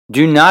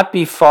Do not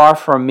be far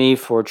from me,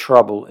 for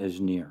trouble is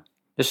near.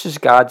 This is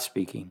God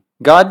speaking.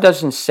 God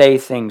doesn't say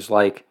things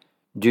like,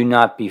 do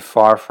not be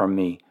far from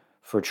me,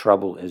 for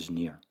trouble is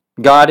near.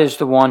 God is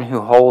the one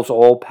who holds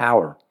all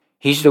power.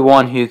 He's the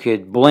one who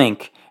could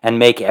blink and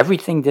make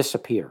everything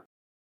disappear.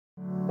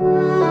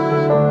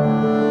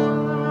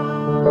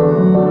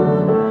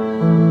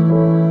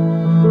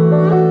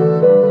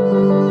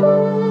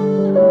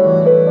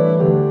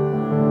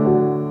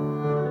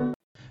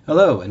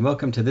 Hello, and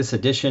welcome to this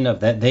edition of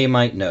That They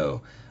Might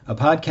Know, a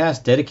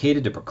podcast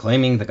dedicated to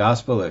proclaiming the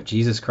gospel of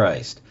Jesus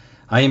Christ.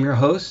 I am your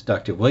host,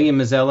 Dr. William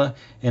Mazzella,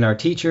 and our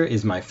teacher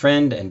is my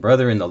friend and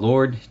brother in the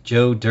Lord,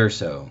 Joe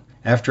Durso.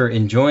 After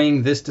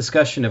enjoying this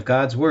discussion of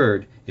God's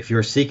Word, if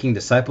you're seeking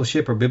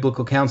discipleship or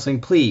biblical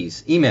counseling,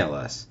 please email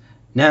us.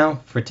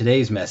 Now for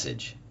today's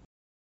message.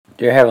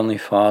 Dear Heavenly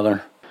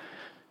Father,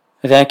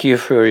 I thank you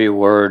for your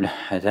word.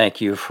 I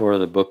thank you for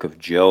the book of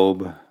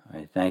Job.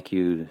 I thank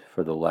you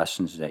for the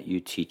lessons that you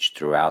teach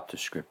throughout the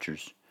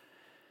scriptures.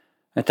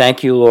 I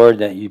thank you, Lord,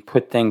 that you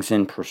put things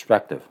in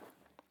perspective.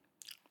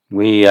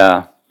 We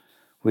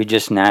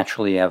just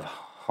naturally have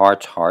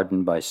hearts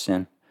hardened by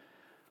sin.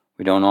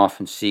 We don't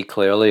often see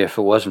clearly. If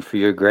it wasn't for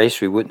your grace,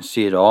 we wouldn't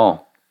see at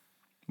all.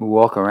 We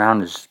walk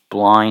around as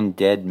blind,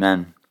 dead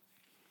men.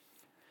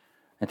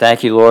 I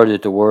thank you, Lord,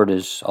 that the word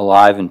is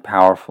alive and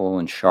powerful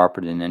and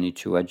sharper than any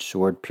two-edged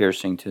sword,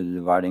 piercing to the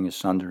dividing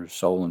asunder of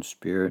soul and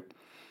spirit,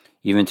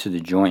 even to the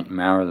joint and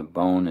marrow of the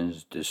bone,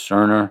 as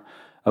discerner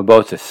of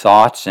both the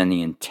thoughts and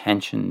the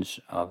intentions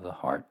of the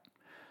heart.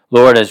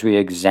 Lord, as we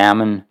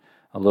examine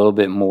a little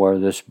bit more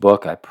of this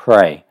book, I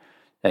pray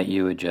that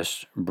you would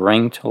just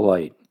bring to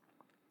light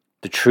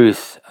the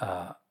truth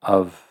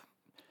of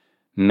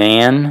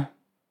man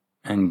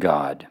and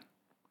God,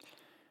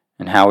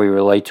 and how we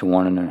relate to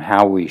one another, and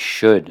how we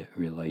should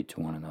relate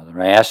to one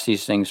another. I ask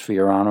these things for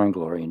your honor and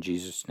glory in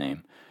Jesus'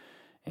 name.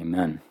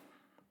 Amen.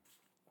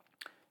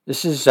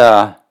 This is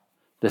the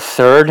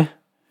third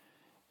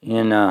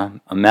in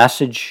a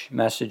message,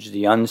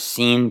 The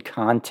Unseen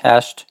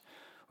Contest,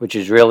 which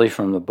is really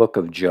from the book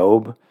of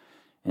Job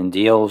and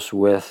deals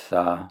with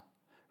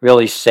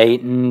really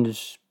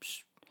Satan's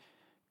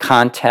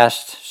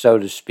contest, so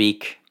to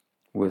speak,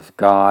 with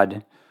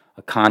God,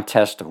 a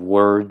contest of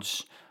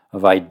words,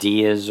 of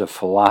ideas, of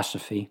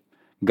philosophy.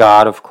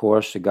 God, of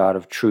course, the God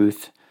of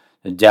truth,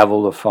 the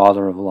devil, the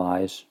father of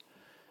lies.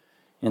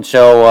 And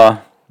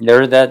so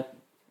there's that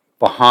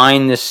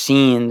behind the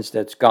scenes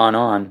that's gone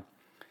on.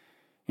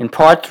 In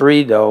part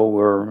 3, though,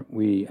 where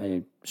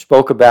I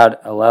spoke about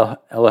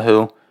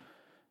Elihu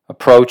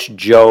approached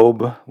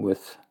Job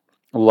with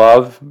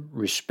love,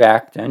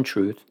 respect, and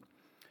truth.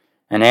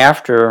 And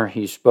after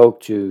he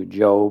spoke to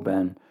Job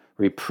and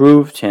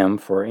reproved him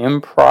for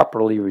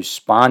improperly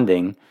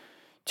responding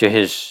to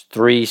his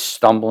 3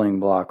 stumbling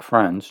block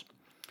friends,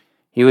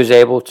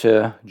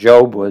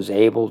 Job was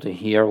able to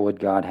hear what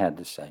God had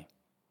to say.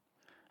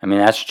 I mean,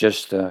 that's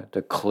just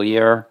the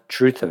clear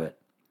truth of it.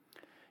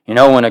 You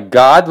know, when a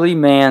godly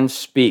man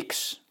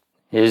speaks,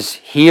 his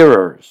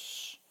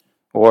hearers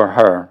or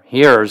her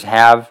hearers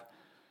have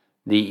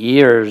the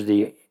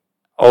ears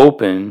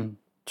open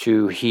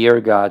to hear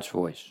God's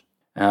voice.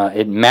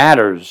 It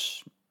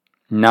matters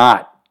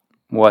not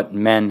what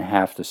men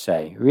have to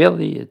say.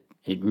 Really,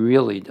 it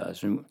really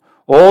does. And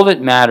all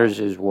that matters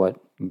is what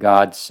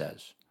God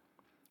says.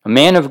 A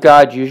man of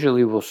God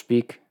usually will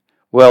speak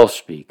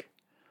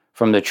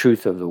from the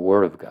truth of the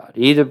Word of God,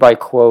 either by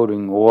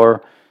quoting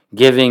or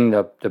giving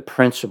the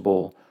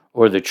principle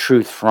or the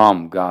truth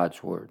from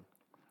God's Word.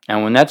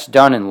 And when that's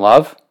done in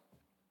love,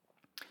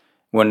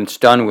 when it's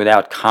done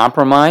without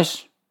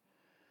compromise,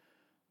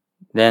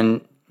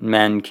 then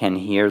men can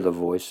hear the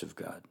voice of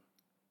God.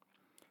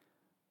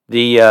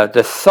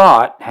 The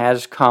thought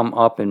has come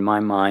up in my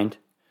mind,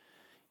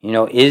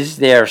 is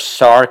there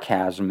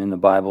sarcasm in the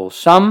Bible?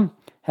 Some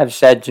have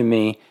said to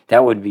me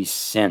that would be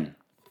sin.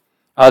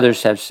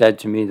 Others have said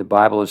to me the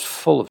Bible is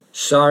full of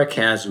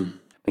sarcasm.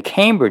 The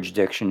Cambridge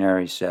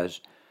Dictionary says,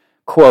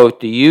 quote,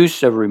 the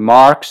use of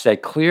remarks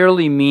that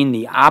clearly mean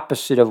the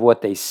opposite of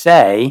what they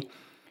say,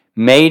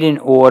 made in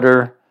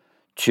order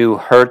to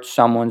hurt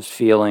someone's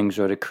feelings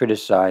or to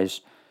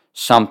criticize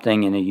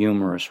something in a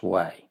humorous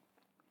way.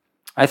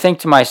 I think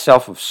to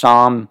myself of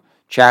Psalm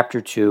chapter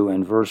 2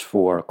 and verse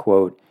 4,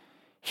 quote,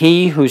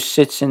 he who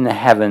sits in the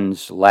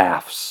heavens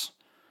laughs.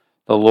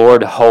 The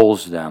Lord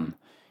holds them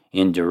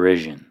in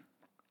derision.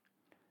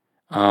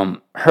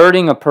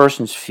 Hurting a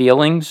person's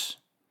feelings,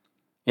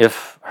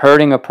 if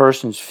hurting a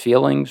person's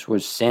feelings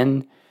was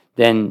sin,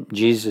 then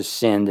Jesus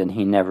sinned and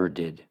he never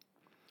did.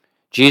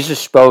 Jesus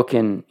spoke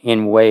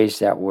in ways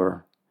that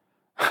were,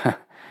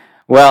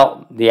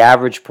 the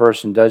average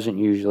person doesn't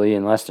usually,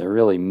 unless they're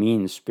really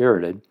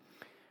mean-spirited,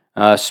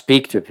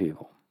 speak to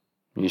people.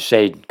 You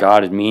say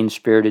God is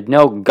mean-spirited.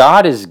 No,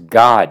 God is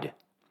God.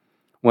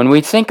 When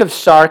we think of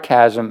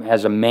sarcasm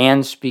as a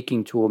man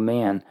speaking to a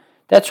man,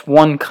 that's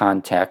one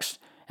context,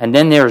 and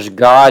then there's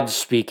God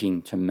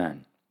speaking to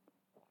men.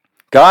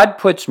 God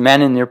puts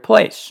men in their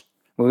place.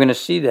 We're going to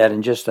see that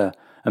in just a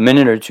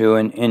minute or two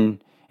in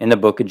the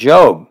book of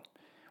Job.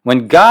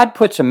 When God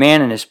puts a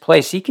man in his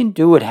place, he can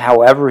do it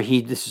however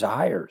he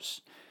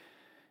desires.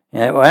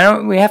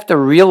 And we have to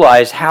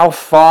realize how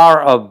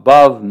far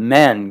above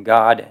men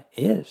God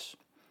is.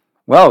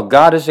 Well,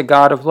 God is a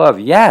God of love.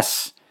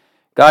 Yes,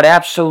 God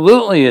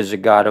absolutely is a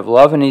God of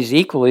love, and he's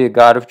equally a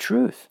God of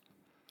truth.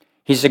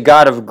 He's a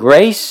God of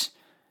grace,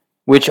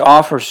 which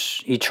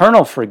offers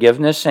eternal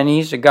forgiveness, and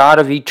he's a God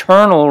of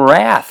eternal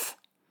wrath.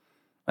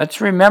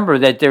 Let's remember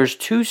that there's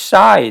two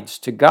sides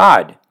to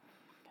God.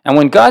 And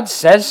when God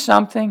says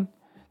something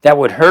that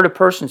would hurt a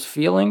person's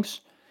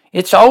feelings,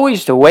 it's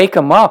always to wake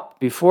them up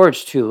before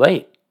it's too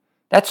late.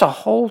 That's a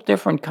whole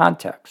different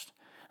context.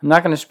 I'm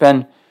not going to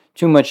spend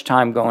too much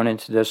time going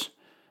into this.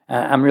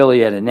 I'm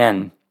really at an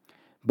end.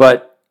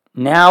 But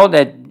now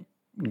that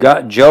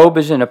Job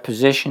is in a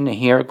position to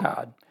hear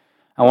God,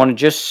 I want to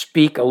just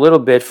speak a little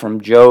bit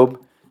from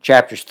Job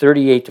chapters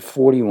 38 to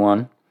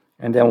 41,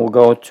 and then we'll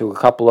go to a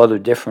couple other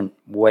different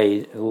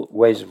ways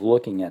of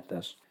looking at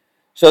this.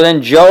 So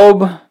then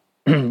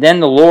then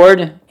the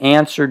Lord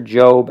answered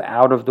Job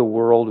out of the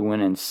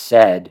whirlwind and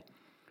said,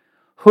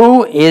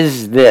 "Who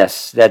is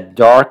this that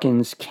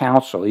darkens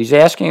counsel?" He's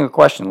asking a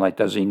question like,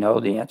 does he know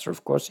the answer?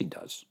 Of course he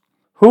does.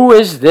 "Who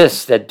is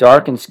this that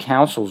darkens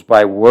counsels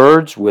by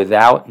words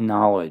without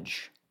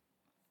knowledge?"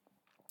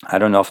 I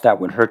don't know if that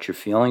would hurt your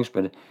feelings,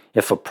 but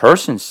if a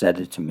person said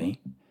it to me,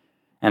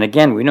 and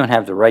again, we don't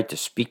have the right to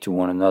speak to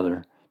one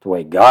another the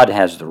way God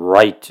has the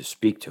right to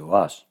speak to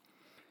us,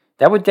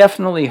 that would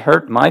definitely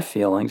hurt my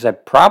feelings.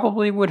 That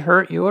probably would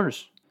hurt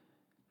yours.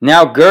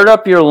 "Now gird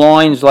up your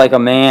loins like a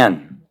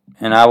man,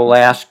 and I will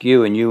ask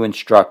you, and you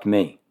instruct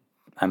me."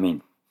 I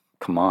mean,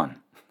 come on.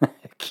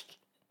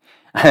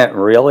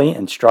 Really?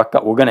 Instruct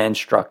God? We're going to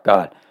instruct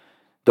God.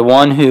 The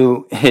one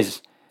who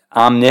is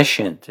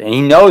omniscient, and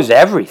he knows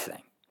everything.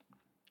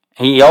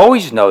 He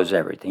always knows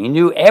everything. He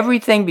knew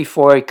everything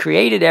before he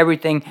created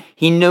everything.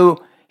 He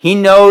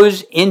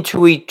knows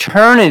into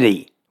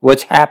eternity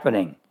what's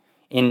happening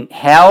in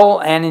hell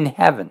and in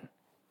heaven.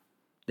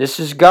 This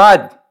is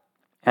God.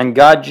 And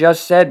God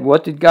just said,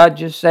 what did God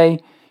just say?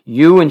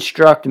 "You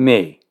instruct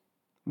me."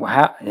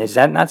 Well, is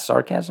that not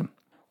sarcasm?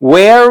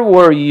 "Where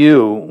were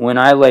you when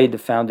I laid the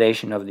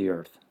foundation of the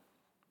earth?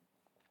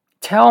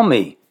 Tell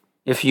me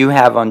if you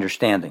have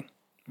understanding."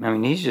 I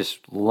mean, he's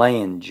just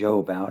laying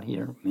Job out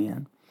here,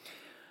 man.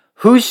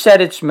 "Who set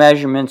its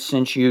measurements,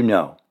 since you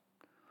know?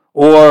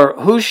 Or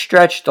who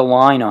stretched a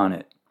line on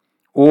it?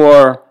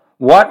 Or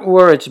what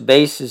were its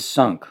bases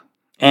sunk?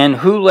 And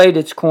who laid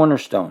its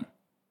cornerstone?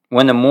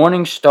 When the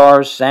morning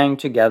stars sang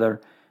together,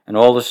 and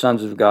all the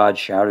sons of God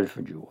shouted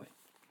for joy.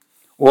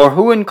 Or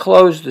who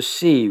enclosed the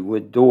sea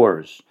with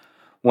doors,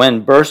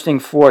 when bursting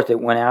forth it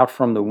went out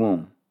from the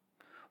womb?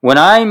 When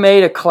I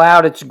made a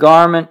cloud its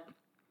garment,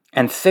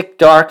 and thick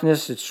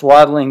darkness its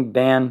swaddling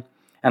band,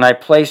 and I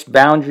placed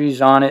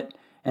boundaries on it,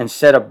 and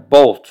set a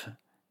bolt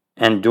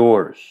and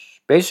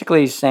doors." Basically,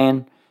 he's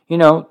saying,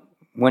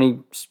 when he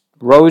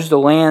rose the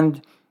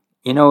land,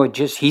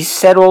 he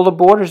set all the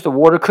borders. The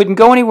water couldn't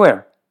go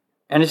anywhere.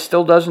 And it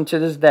still doesn't to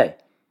this day.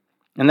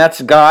 And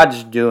that's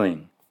God's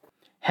doing.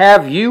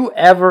 Have you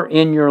ever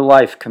in your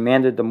life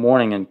commanded the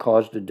morning and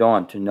caused the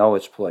dawn to know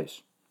its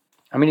place?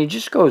 I mean, he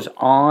just goes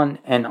on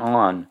and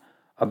on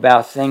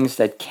about things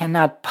that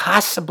cannot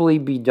possibly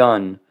be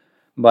done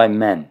by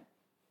men.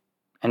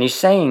 And he's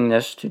saying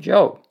this to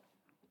Job.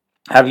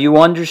 "Have you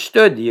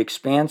understood the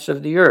expanse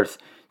of the earth?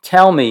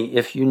 Tell me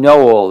if you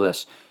know all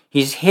this."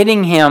 He's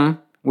hitting him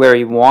where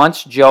he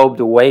wants Job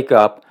to wake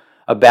up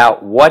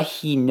about what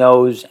he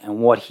knows and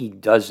what he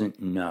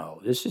doesn't know.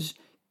 This is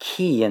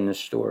key in the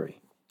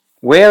story.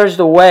 "Where is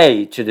the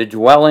way to the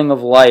dwelling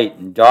of light,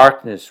 and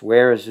darkness,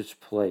 where is its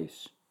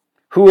place?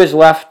 Who has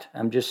left,"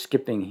 I'm just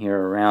skipping here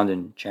around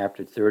in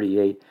chapter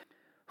 38,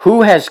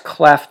 "who has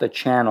cleft a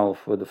channel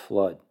for the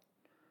flood,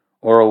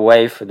 or a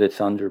way for the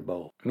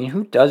thunderbolt?" I mean,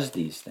 who does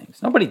these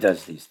things? Nobody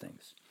does these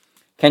things.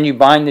 "Can you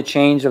bind the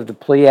chains of the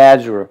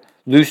Pleiades, or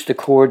loose the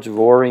cords of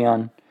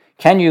Orion?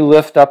 Can you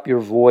lift up your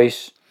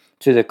voice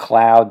to the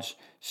clouds,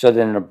 so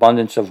that an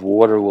abundance of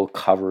water will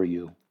cover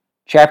you?"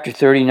 Chapter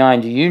 39,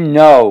 "Do you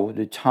know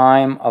the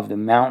time of the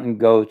mountain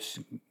goats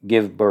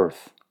give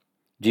birth?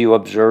 Do you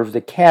observe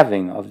the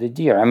calving of the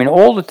deer?" I mean,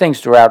 all the things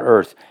throughout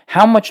earth.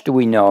 How much do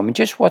we know? I mean,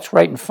 just what's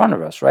right in front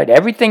of us, right?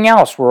 Everything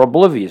else, we're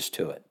oblivious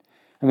to it.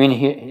 I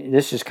mean,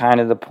 this is kind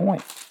of the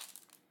point.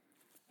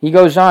 He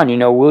goes on,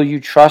 "Will you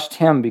trust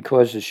him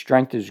because his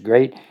strength is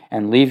great,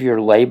 and leave your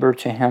labor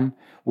to him?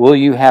 Will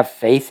you have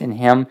faith in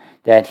him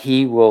that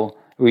he will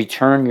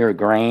return your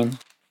grain?"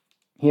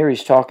 Here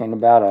he's talking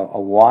about a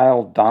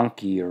wild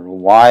donkey or a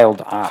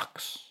wild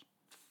ox.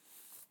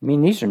 I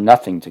mean, these are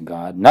nothing to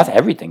God.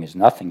 Everything is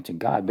nothing to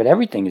God, but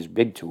everything is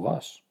big to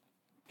us.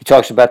 He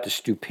talks about the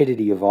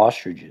stupidity of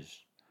ostriches.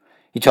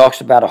 He talks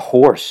about a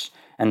horse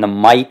and the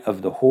might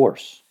of the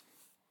horse,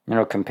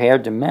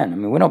 compared to men. I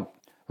mean, we don't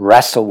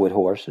wrestle with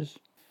horses.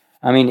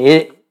 I mean,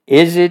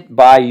 is it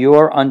by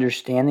your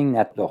understanding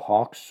that the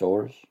hawk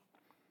soars?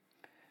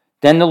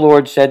 Then the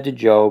Lord said to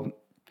Job,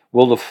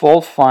 "Will the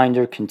fault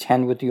finder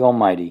contend with the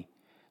Almighty?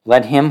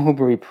 Let him who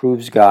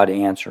reproves God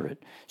answer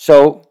it.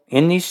 So,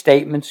 in these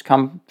statements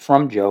come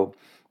from Job,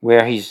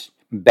 where he's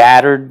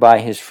battered by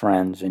his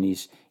friends and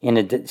he's in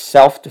a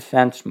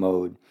self-defense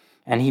mode,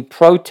 and he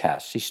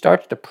protests. He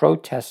starts to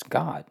protest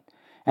God,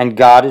 and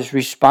God is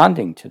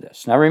responding to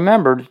this. Now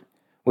remember,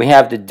 we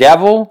have the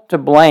devil to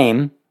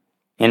blame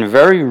in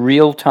very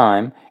real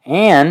time,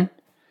 and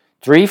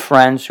three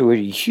friends who are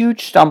a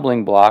huge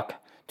stumbling block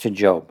to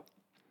Job.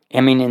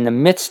 I mean, in the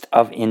midst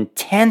of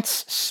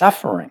intense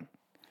suffering,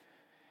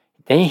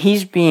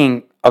 he's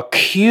being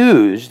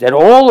accused that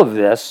all of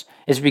this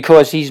is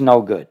because he's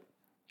no good.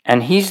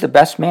 And he's the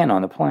best man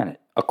on the planet,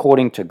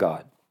 according to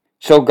God.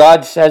 So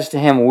God says to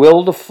him,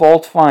 will the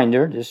fault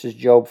finder, this is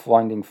Job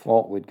finding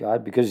fault with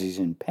God because he's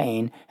in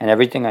pain and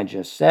everything I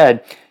just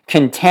said,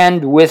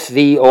 contend with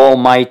the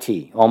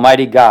Almighty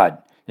God.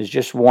 There's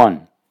just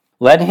one.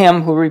 Let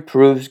him who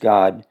reproves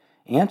God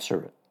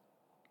answer it.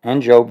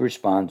 And Job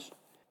responds,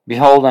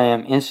 behold, I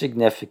am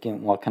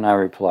insignificant. What can I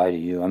reply to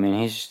you? I mean,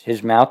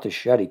 his mouth is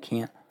shut. He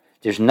can't.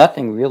 There's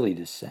nothing really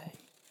to say.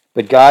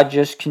 But God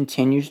just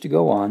continues to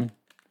go on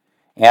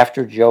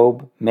after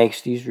Job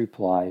makes these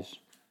replies.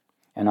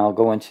 And I'll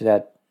go into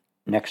that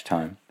next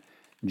time.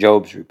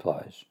 Job's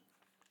replies.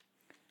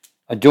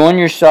 Adorn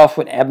yourself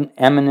with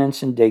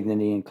eminence and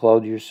dignity, and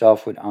clothe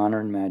yourself with honor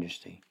and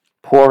majesty.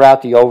 Pour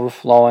out the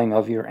overflowing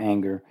of your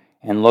anger,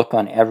 and look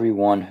on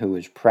everyone who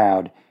is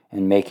proud,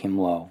 and make him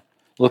low.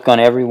 Look on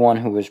everyone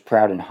who is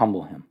proud, and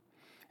humble him,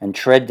 and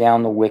tread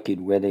down the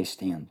wicked where they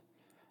stand.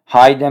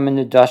 Hide them in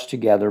the dust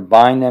together,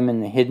 bind them in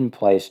the hidden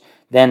place.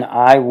 Then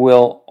I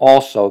will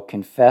also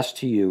confess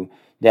to you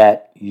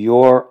that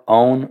your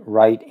own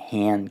right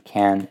hand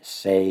can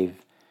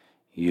save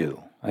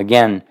you.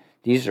 Again,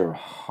 these are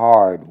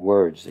hard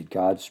words that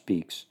God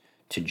speaks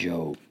to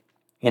Job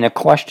in a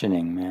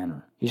questioning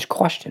manner. He's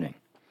questioning.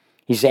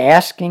 He's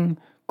asking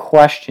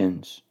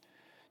questions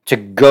to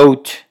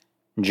goat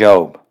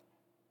Job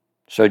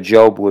so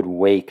Job would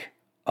wake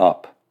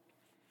up.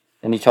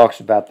 Then he talks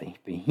about the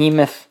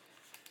behemoth,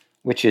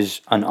 which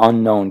is an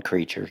unknown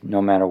creature, no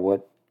matter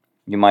what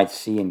you might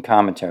see in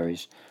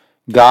commentaries.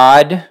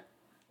 God,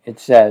 it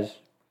says,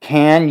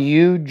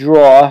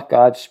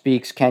 God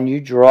speaks, can you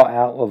draw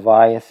out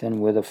Leviathan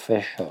with a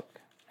fish hook?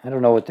 I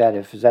don't know what that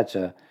is, if that's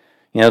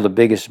the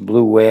biggest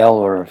blue whale,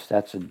 or if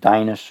that's a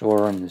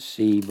dinosaur in the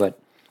sea, but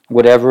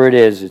whatever it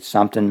is, it's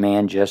something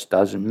man just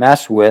doesn't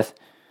mess with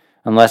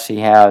unless he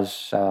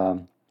has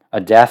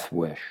a death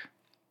wish.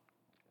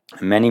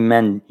 Many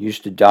men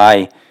used to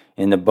die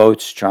in the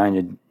boats trying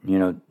to,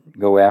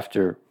 go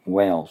after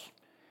whales.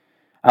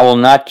 I will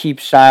not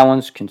keep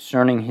silence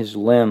concerning his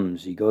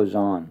limbs, he goes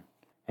on.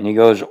 And he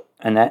goes,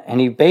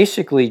 and he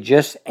basically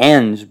just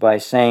ends by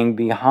saying,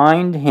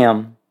 behind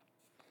him,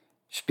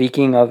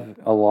 speaking of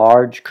a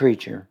large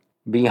creature,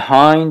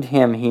 behind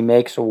him he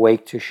makes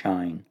awake to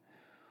shine.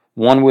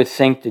 One would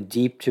think the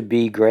deep to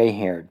be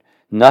gray-haired.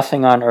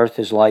 Nothing on earth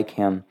is like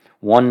him,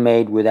 one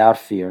made without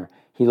fear.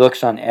 He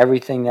looks on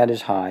everything that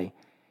is high.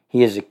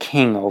 He is a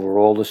king over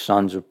all the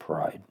sons of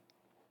pride.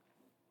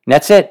 And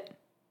that's it.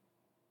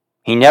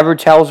 He never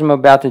tells him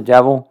about the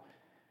devil.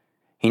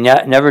 He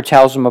never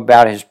tells him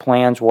about his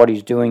plans, what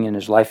he's doing in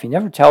his life. He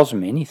never tells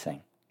him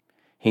anything.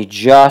 He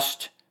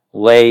just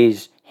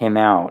lays him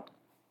out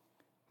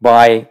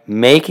by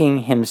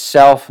making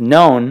himself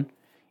known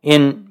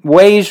in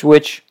ways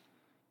which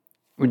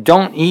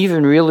don't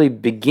even really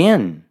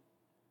begin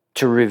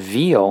to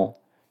reveal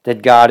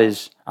that God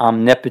is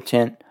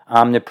omnipotent,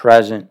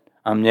 omnipresent,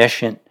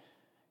 omniscient.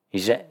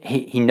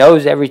 He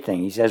knows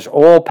everything. He has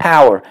all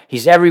power.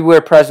 He's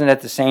everywhere present at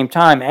the same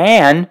time.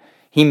 And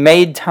he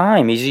made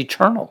time. He's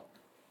eternal.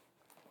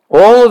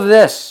 All of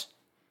this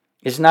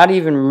is not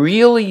even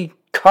really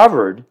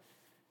covered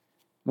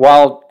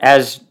while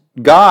as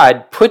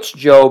God puts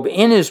Job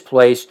in his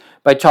place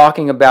by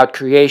talking about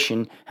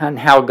creation and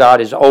how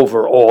God is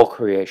over all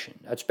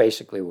creation. That's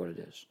basically what it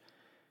is.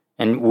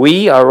 And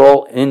we are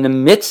all in the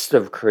midst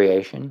of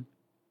creation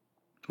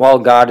while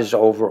God is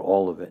over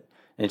all of it.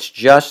 It's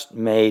just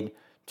made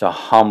to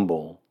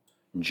humble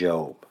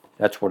Job.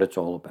 That's what it's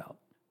all about.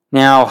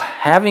 Now,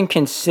 having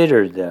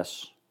considered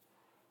this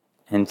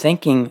and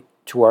thinking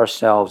to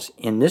ourselves,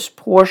 in this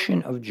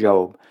portion of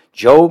Job,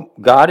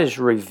 God is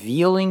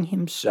revealing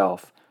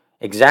himself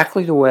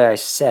exactly the way I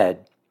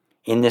said,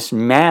 in this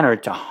manner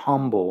to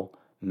humble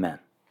men.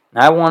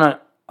 Now, I want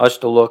us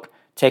to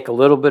take a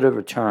little bit of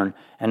a turn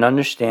and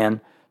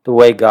understand the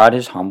way God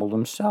has humbled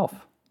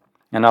himself.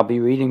 And I'll be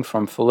reading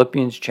from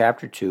Philippians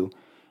chapter 2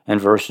 and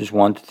verses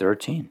 1 to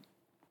 13.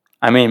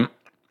 I mean,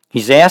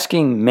 he's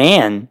asking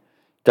man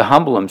to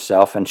humble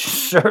himself, and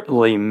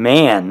certainly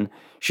man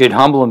should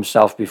humble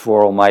himself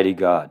before Almighty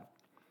God.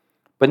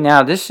 But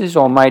now this is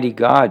Almighty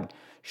God.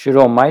 Should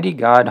Almighty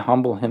God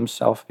humble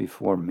himself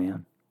before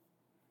man?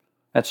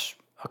 That's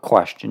a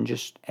question,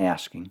 just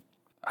asking.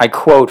 I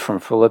quote from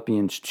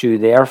Philippians 2,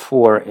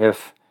 therefore,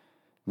 if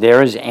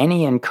there is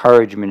any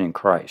encouragement in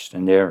Christ,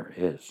 and there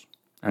is,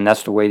 and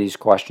that's the way these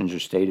questions are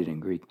stated in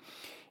Greek,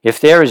 if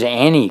there is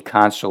any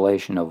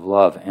consolation of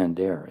love, and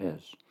there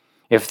is,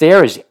 if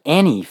there is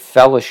any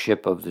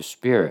fellowship of the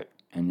Spirit,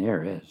 and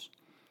there is,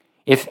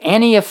 if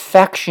any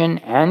affection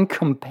and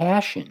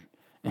compassion,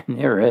 and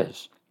there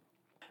is,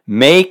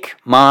 make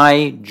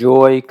my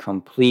joy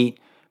complete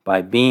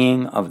by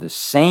being of the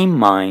same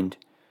mind,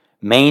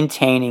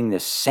 maintaining the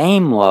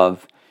same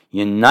love,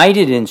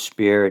 united in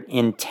spirit,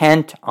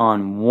 intent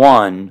on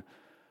one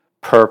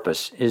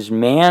purpose. Is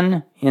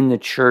man in the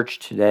church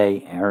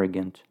today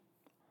arrogant?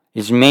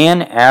 Is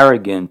man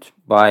arrogant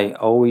by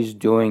always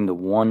doing the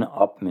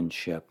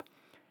one-upmanship,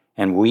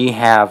 and we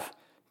have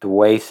the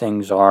way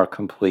things are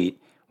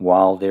complete,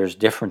 while there's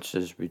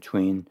differences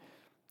between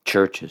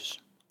churches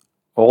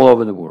all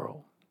over the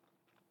world?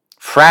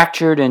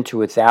 Fractured into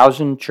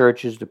 1,000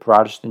 churches, the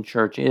Protestant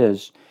church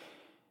is,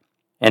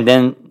 and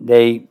then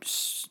they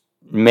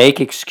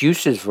make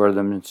excuses for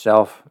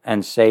themselves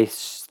and say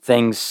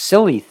things,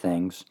 silly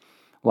things,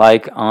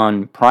 like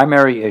on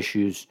primary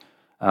issues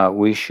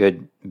we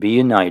should be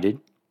united,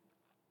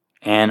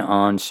 and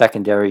on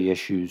secondary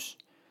issues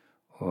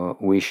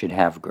we should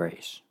have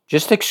grace.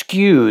 Just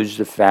excuse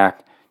the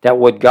fact that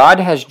what God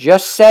has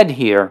just said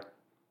here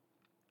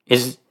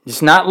is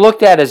not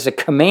looked at as a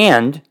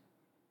command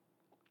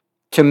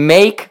to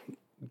make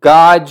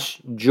God's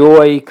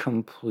joy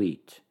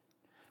complete.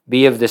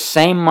 Be of the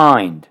same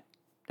mind.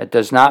 That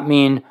does not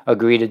mean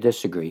agree to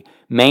disagree.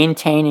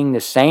 Maintaining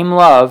the same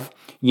love,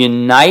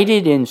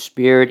 united in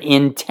spirit,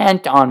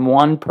 intent on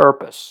one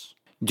purpose.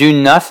 Do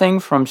nothing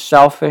from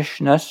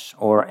selfishness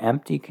or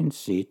empty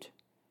conceit.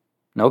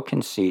 No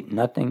conceit,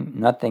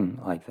 nothing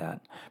like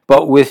that.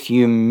 But with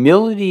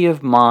humility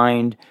of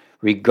mind,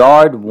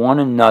 regard one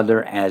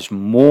another as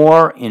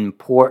more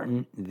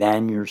important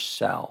than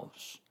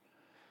yourselves.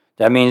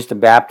 That means the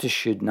Baptist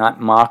should not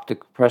mock the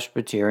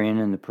Presbyterian,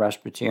 and the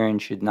Presbyterian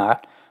should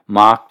not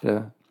mock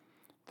the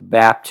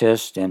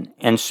Baptist,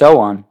 and so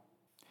on.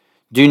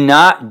 Do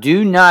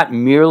not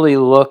merely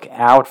look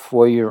out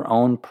for your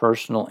own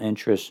personal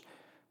interests,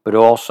 but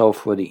also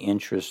for the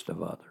interest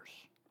of others.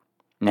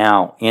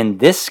 Now, in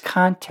this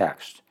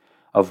context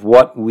of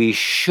what we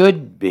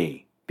should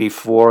be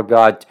before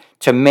God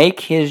to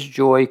make His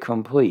joy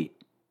complete,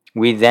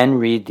 we then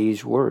read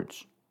these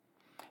words.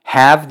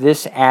 Have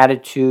this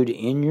attitude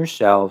in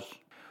yourselves,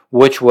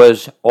 which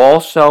was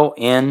also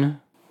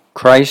in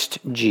Christ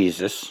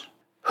Jesus,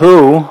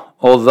 who,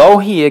 although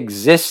He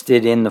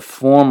existed in the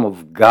form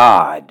of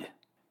God,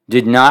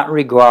 did not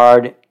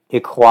regard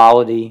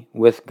equality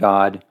with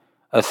God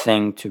a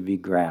thing to be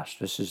grasped.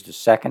 This is the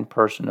second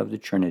person of the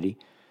Trinity.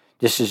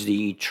 This is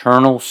the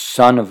eternal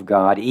Son of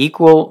God,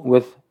 equal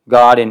with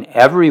God in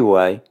every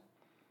way.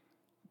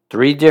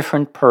 Three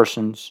different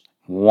persons,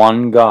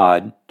 one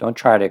God. Don't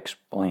try to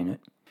explain it.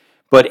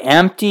 But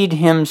emptied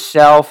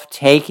Himself,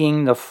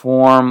 taking the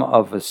form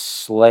of a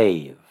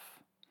slave.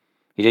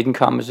 He didn't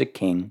come as a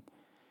king.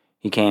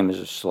 He came as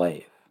a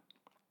slave.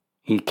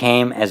 He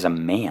came as a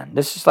man.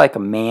 This is like a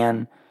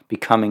man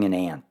becoming an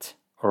ant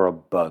or a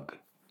bug.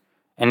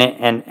 And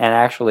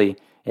actually,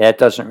 that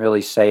doesn't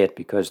really say it,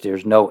 because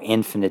there's no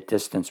infinite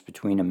distance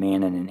between a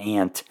man and an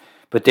ant,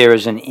 but there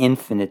is an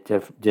infinite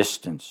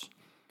distance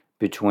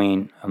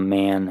between a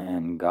man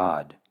and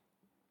God.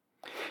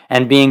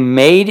 And being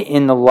made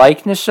in the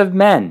likeness of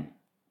men,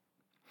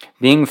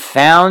 being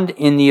found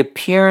in the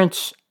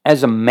appearance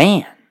as a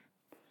man,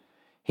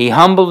 He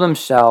humbled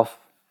Himself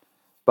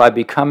by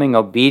becoming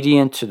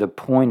obedient to the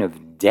point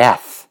of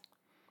death.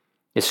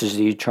 This is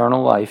the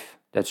eternal life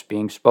that's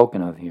being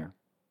spoken of here.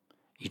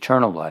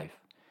 Eternal life.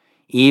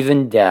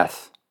 Even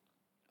death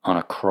on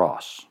a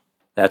cross.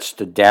 That's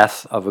the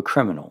death of a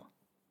criminal.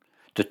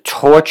 The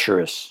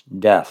torturous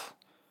death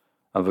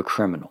of a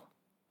criminal.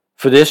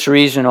 For this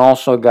reason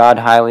also God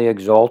highly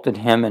exalted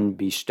Him and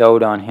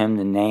bestowed on Him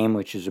the name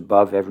which is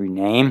above every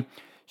name,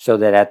 so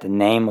that at the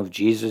name of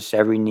Jesus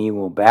every knee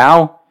will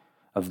bow,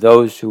 of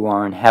those who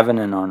are in heaven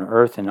and on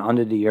earth and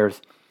under the earth,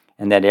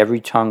 and that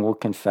every tongue will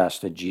confess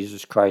that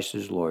Jesus Christ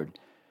is Lord,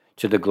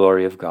 to the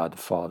glory of God the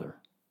Father.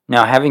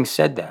 Now, having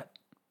said that,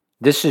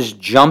 this is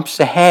jumps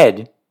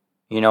ahead,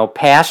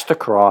 past the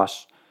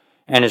cross,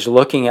 and is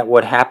looking at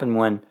what happened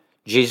when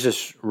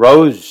Jesus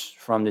rose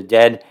from the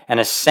dead and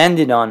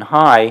ascended on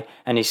high,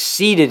 and is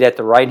seated at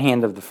the right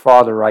hand of the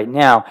Father right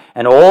now,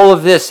 and all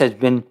of this has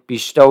been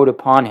bestowed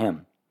upon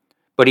Him.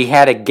 But He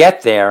had to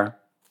get there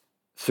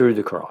through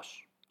the cross.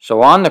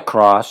 So on the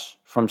cross,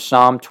 from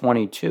Psalm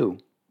 22,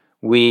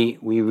 we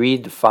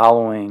read the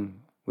following.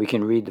 We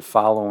can read the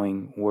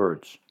following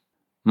words: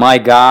 my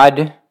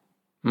God,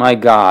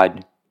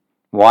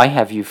 why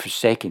have you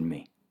forsaken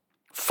me?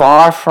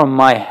 Far from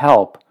my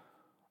help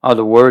are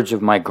the words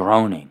of my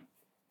groaning.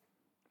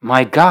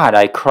 My God,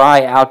 I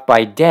cry out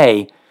by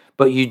day,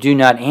 but you do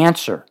not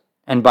answer,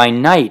 and by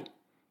night,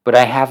 but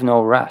I have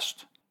no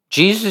rest.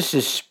 Jesus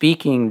is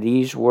speaking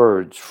these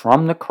words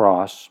from the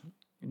cross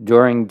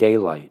during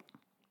daylight,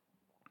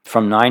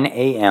 from 9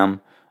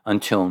 a.m.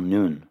 until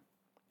noon.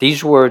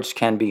 These words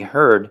can be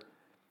heard,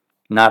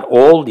 not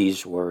all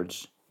these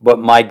words, but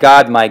my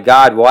God,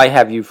 why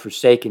have you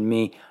forsaken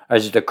me,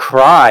 as the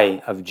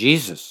cry of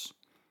Jesus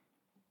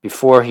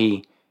before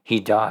he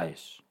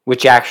dies.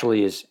 which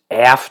actually is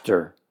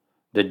after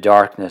the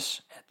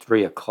darkness at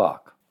 3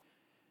 o'clock.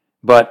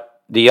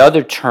 But the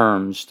other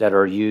terms that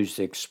are used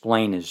to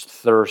explain is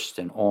thirst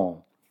and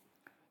all.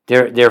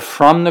 They're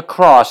from the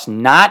cross,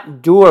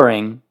 not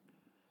during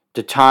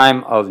the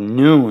time of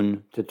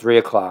noon to 3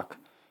 o'clock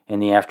in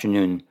the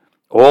afternoon.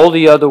 All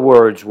the other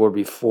words were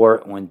before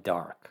it went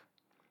dark.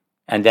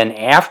 And then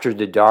after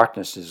the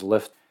darkness is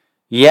lifted.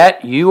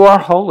 Yet you are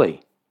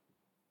holy,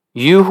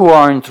 you who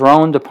are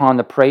enthroned upon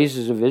the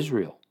praises of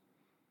Israel.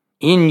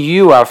 In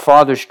you our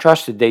fathers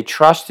trusted. They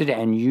trusted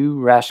and you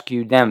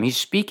rescued them. He's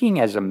speaking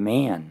as a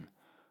man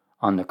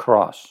on the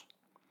cross.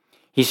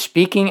 He's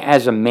speaking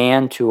as a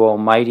man to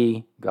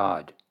Almighty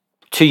God.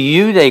 To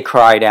you they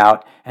cried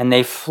out, and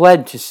they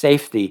fled to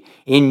safety.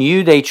 In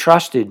you they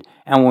trusted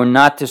and were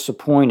not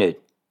disappointed.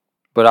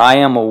 But I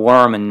am a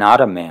worm and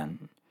not a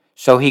man.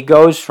 So he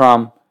goes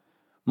from,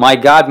 my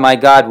God,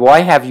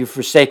 why have you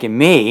forsaken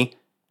me,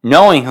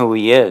 knowing who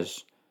he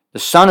is, the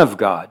Son of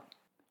God,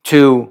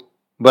 to,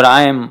 but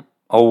I am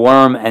a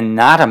worm and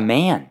not a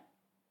man.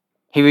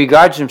 He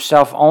regards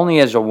himself only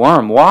as a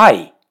worm.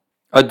 Why?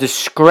 A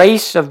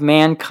disgrace of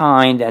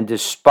mankind and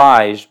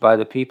despised by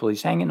the people.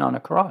 He's hanging on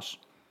a cross.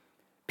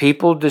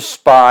 People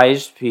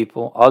despised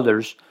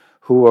others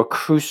who were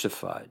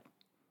crucified.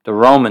 The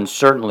Romans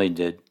certainly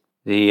did.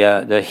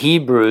 The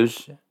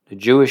Hebrews, the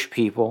Jewish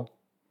people,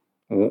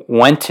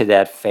 went to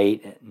that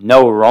fate.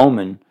 No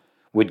Roman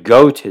would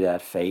go to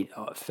that fate.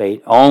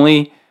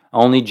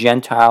 Only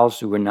Gentiles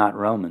who were not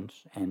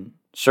Romans, and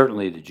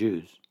certainly the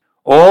Jews.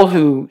 All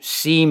who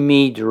see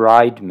me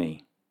deride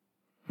me.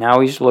 Now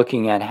he's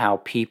looking at how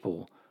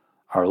people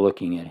are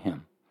looking at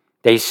him.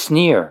 They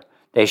sneer,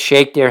 they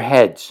shake their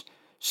heads,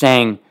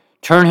 saying,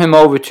 turn him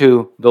over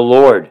to the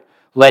Lord.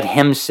 Let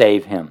him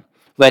save him.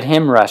 Let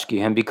him rescue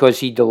him, because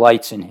he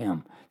delights in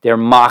him. They're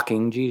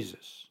mocking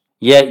Jesus.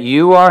 Yet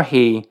you are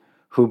he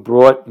who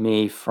brought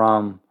me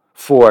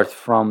forth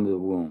from the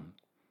womb.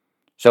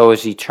 So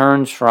as he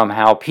turns from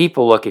how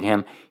people look at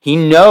him, he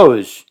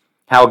knows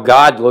how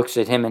God looks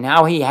at him and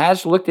how he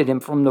has looked at him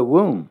from the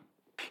womb.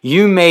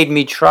 You made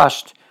me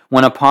trust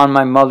when upon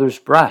my mother's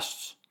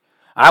breasts.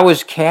 I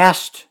was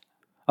cast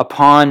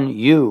upon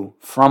you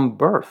from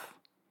birth.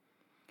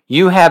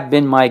 You have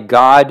been my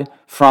God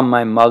from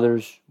my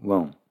mother's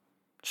womb.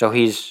 So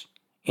he's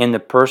in the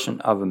person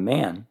of a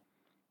man,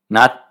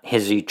 not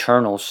his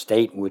eternal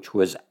state, which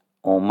was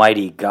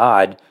Almighty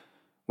God,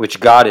 which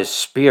God is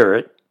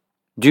spirit.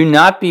 Do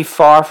not be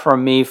far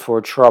from me, for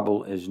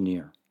trouble is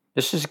near.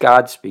 This is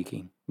God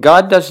speaking.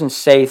 God doesn't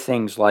say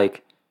things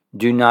like,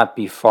 do not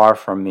be far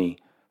from me,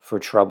 for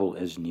trouble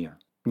is near.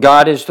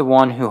 God is the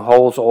one who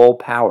holds all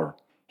power.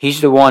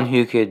 He's the one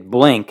who could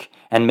blink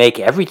and make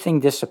everything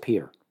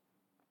disappear.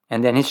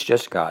 And then it's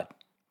just God.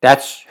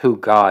 That's who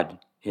God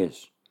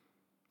is.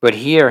 But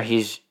here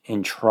he's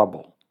in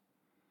trouble.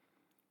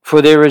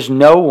 For there is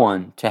no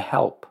one to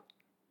help.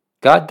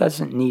 God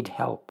doesn't need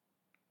help.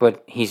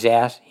 But he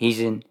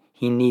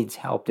needs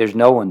help. There's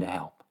no one to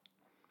help.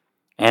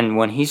 And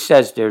when he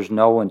says there's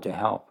no one to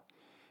help,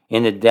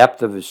 in the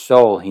depth of his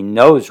soul, he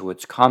knows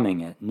what's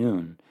coming at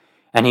noon.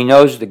 And he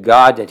knows the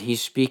God that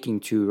he's speaking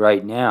to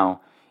right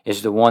now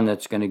is the one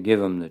that's going to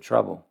give him the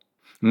trouble.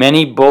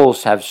 Many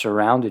bulls have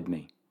surrounded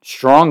me.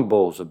 Strong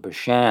bulls of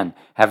Bashan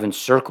have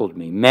encircled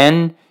me.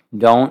 Men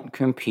don't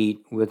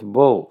compete with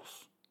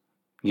bulls.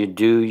 You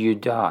do, you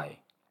die.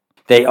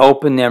 They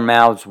open their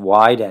mouths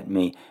wide at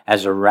me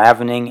as a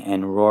ravening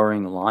and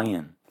roaring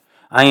lion.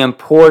 I am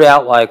poured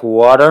out like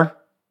water.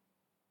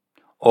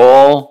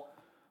 All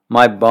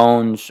my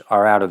bones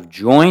are out of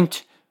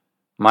joint.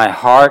 My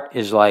heart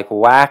is like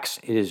wax.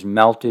 It is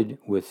melted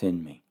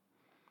within me.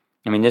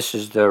 I mean, this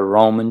is the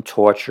Roman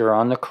torture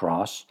on the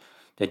cross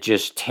that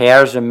just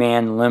tears a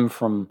man limb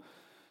from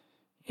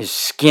his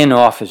skin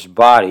off his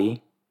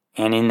body,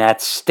 and in that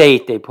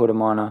state they put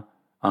him on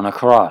a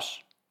cross,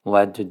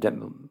 left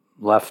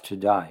to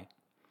die.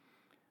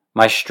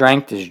 My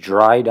strength is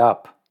dried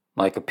up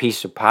like a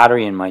piece of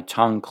pottery, and my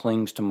tongue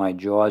clings to my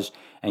jaws,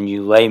 and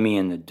you lay me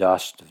in the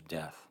dust of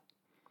death.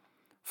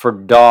 For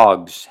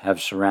dogs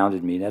have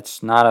surrounded me.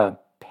 That's not a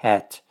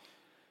pet.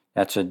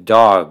 That's a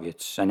dog.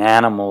 It's an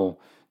animal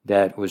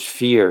that was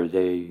feared.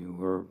 They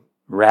were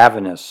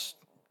ravenous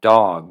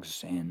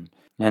dogs, and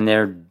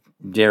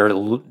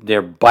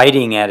they're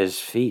biting at his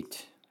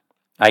feet.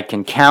 I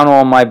can count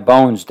all my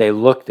bones.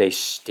 They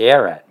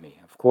stare at me,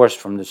 of course,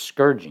 from the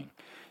scourging.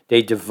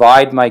 They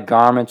divide my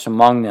garments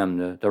among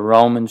them, the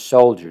Roman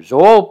soldiers.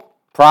 All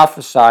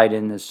prophesied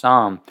in the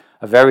psalm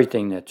of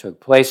everything that took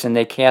place, and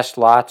they cast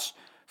lots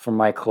for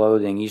my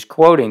clothing. He's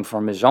quoting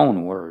from his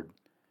own word.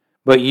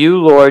 But you,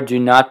 Lord, do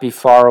not be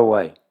far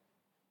away.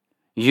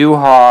 You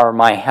are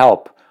my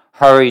help.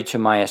 Hurry to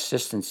my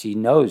assistance. He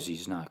knows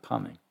he's not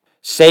coming.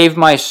 Save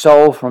my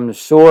soul from the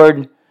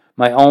sword,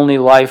 my only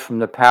life from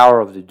the power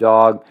of the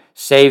dog.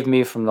 Save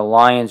me from the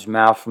lion's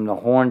mouth, from the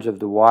horns of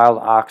the wild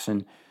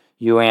oxen.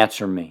 You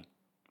answer me.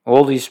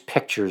 All these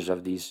pictures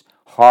of these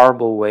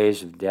horrible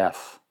ways of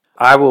death.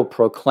 I will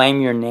proclaim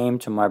your name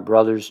to my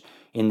brothers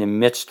in the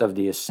midst of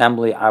the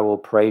assembly. I will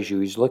praise you.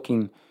 He's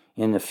looking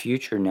in the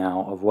future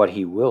now of what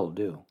he will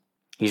do.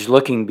 He's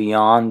looking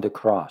beyond the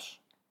cross.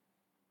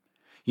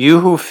 You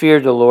who fear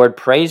the Lord,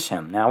 praise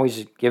him. Now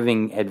he's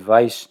giving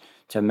advice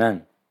to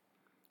men.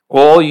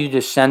 All you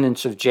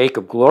descendants of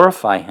Jacob,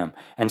 glorify him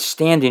and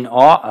stand in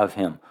awe of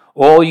him,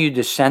 all you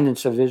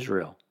descendants of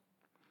Israel.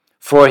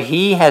 For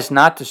he has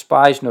not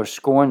despised nor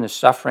scorned the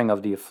suffering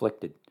of the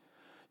afflicted,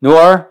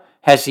 nor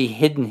has he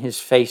hidden his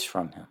face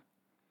from him.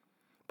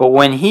 But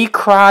when he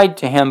cried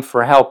to him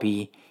for help,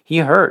 he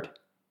heard.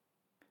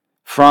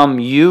 From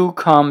you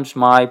comes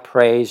my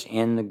praise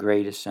in the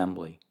great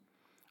assembly.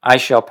 I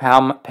shall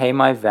pay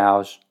my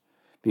vows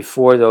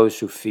before those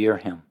who fear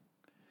him.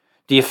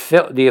 The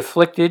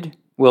afflicted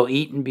will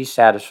eat and be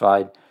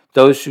satisfied.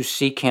 Those who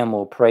seek him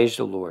will praise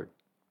the Lord.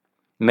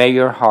 May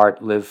your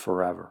heart live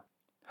forever.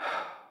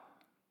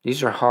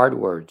 These are hard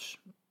words.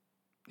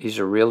 These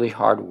are really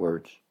hard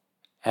words.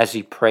 As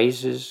he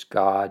praises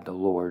God, the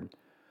Lord,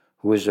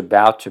 who is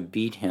about to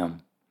beat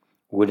him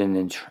with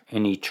an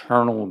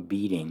eternal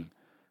beating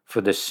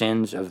for the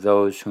sins of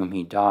those whom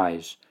he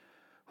dies,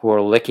 who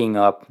are licking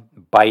up,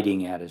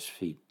 biting at his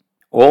feet.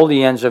 All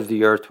the ends of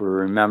the earth will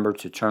remember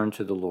to turn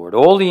to the Lord.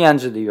 All the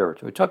ends of the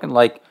earth. We're talking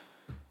like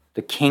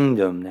the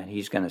kingdom that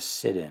he's going to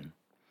sit in.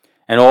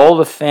 And all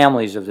the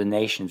families of the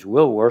nations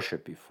will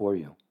worship before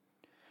you.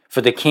 For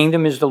the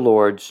kingdom is the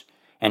Lord's,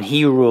 and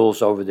he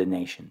rules over the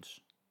nations.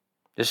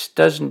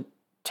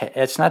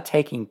 It's not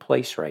taking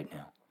place right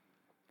now.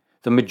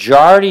 The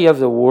majority of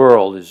the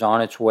world is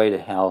on its way to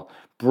hell.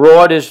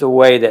 Broad is the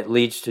way that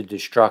leads to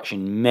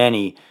destruction.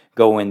 Many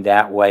go in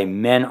that way.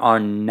 Men are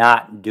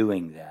not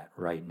doing that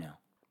right now,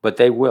 but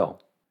they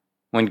will.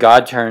 When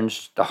God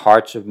turns the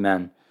hearts of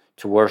men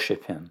to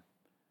worship him.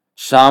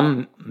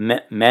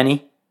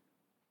 Many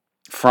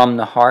from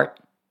the heart,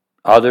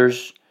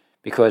 others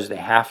because they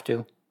have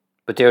to,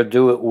 but they'll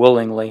do it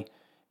willingly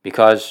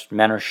because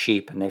men are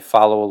sheep and they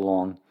follow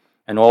along.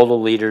 And all the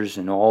leaders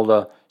and all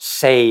the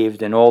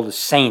saved and all the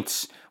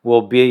saints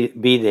will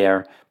be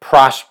there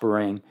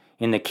prospering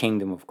in the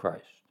kingdom of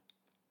Christ.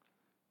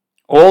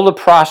 All the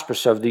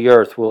prosperous of the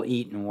earth will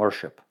eat and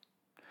worship.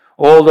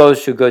 All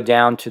those who go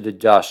down to the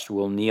dust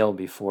will kneel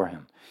before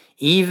him.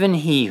 Even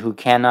he who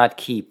cannot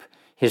keep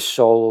his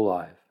soul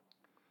alive.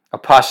 A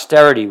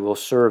posterity will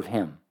serve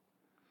him.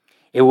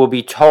 It will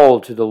be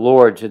told to the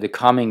Lord to the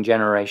coming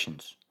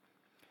generations.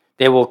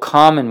 They will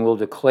come and will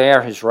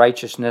declare his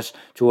righteousness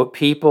to a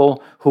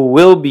people who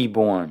will be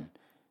born,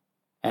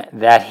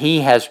 that he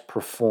has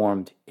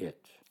performed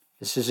it.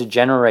 This is a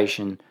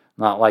generation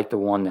not like the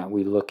one that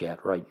we look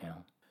at right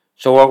now.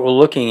 So what we're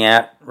looking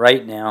at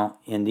right now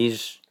in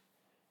these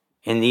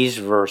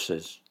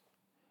verses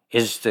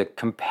is the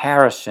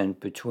comparison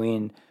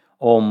between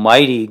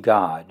Almighty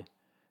God,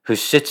 who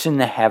sits in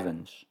the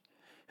heavens,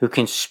 who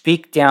can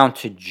speak down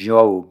to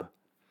Job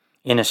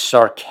in a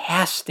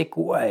sarcastic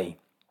way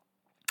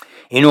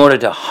in order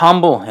to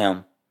humble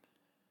him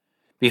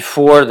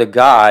before the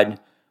God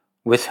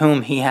with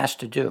whom he has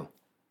to do.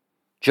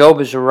 Job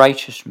is a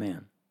righteous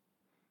man.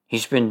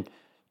 He's been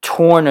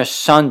torn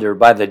asunder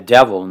by the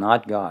devil,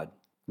 not God.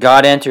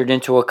 God entered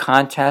into a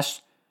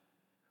contest,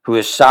 who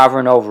is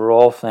sovereign over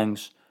all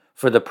things,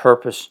 for the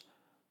purpose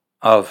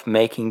of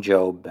making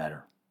Job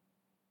better.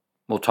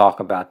 We'll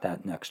talk about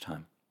that next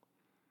time.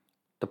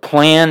 The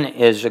plan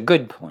is a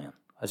good plan,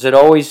 as it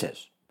always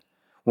is.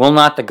 Will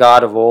not the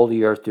God of all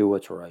the earth do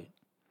what's right?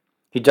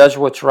 He does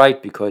what's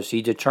right because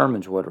he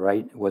determines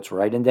what's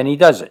right, and then he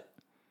does it.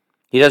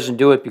 He doesn't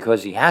do it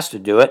because he has to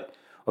do it,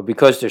 or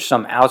because there's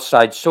some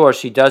outside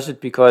source. He does it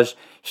because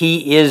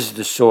he is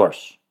the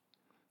source.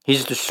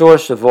 He's the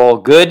source of all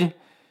good.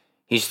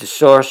 He's the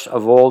source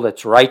of all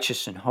that's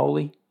righteous and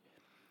holy.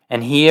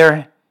 And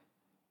here,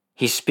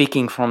 he's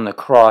speaking from the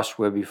cross,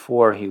 where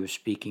before he was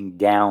speaking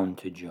down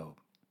to Job.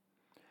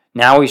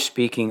 Now he's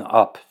speaking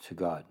up to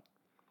God.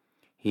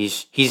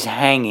 He's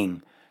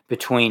hanging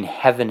between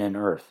heaven and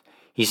earth.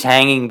 He's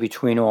hanging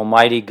between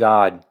Almighty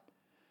God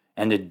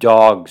and the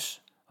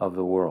dogs of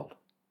the world.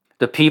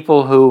 The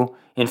people who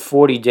in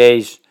 40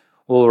 days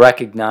will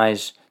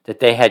recognize that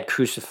they had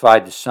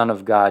crucified the Son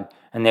of God,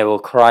 and they will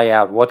cry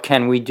out, "What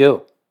can we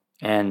do?"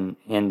 And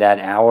in that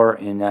hour,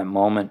 in that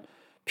moment,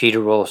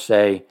 Peter will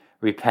say,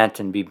 "Repent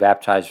and be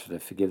baptized for the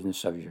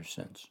forgiveness of your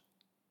sins."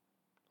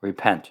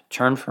 Repent,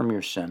 turn from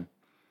your sin,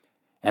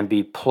 and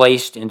be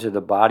placed into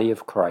the body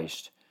of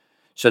Christ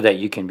so that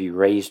you can be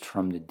raised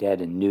from the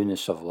dead in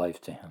newness of life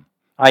to him.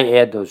 I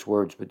add those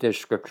words, but they're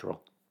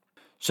scriptural.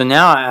 So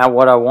now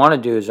what I want to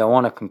do is I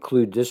want to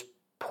conclude this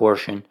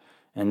portion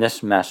and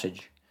this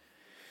message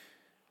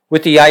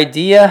with the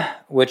idea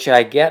which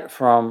I get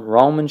from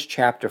Romans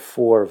chapter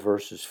 4,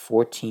 verses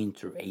 14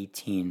 through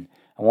 18.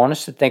 I want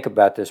us to think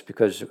about this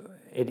because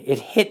it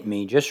hit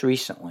me just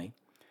recently.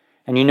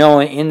 And you know,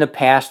 in the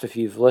past, if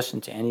you've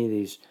listened to any of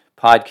these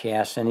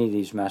podcasts, any of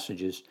these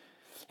messages,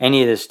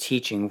 any of this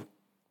teaching,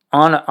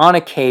 on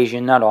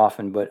occasion, not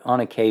often, but on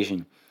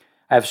occasion,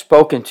 I've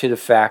spoken to the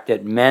fact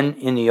that men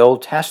in the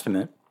Old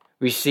Testament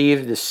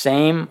receive the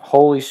same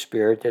Holy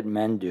Spirit that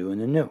men do in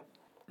the New.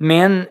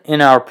 Men,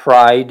 in our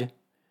pride,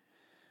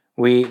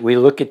 we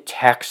look at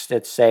texts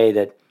that say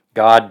that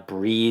God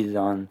breathed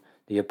on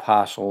the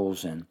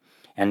apostles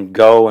and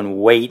go and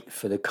wait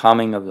for the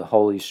coming of the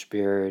Holy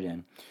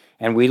Spirit.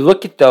 And we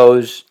look at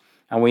those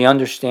and we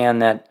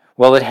understand that,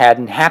 well, it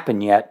hadn't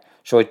happened yet,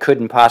 so it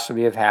couldn't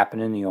possibly have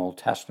happened in the Old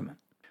Testament.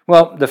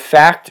 Well, the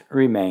fact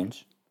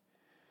remains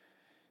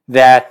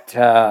that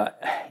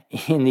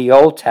in the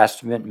Old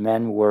Testament,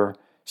 men were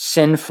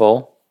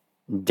sinful,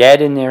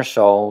 dead in their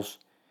souls,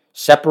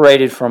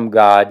 separated from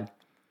God,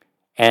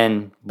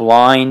 and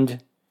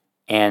blind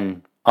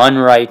and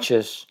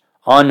unrighteous,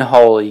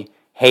 unholy,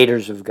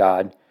 haters of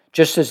God,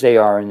 just as they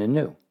are in the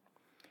New.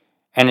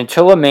 And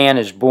until a man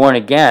is born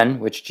again,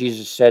 which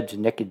Jesus said to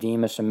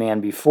Nicodemus, a man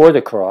before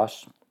the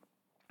cross,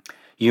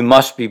 you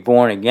must be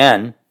born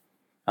again.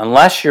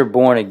 Unless you're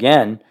born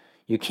again,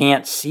 you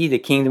can't see the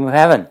kingdom of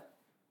heaven.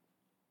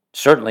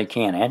 Certainly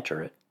can't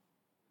enter it.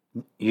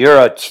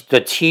 You're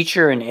the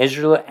teacher in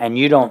Israel and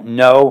you don't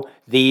know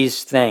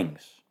these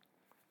things.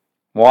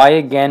 Why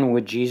again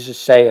would Jesus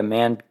say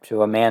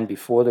to a man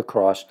before the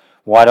cross,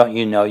 why don't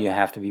you know you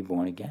have to be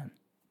born again?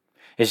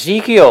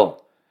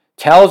 Ezekiel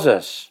tells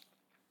us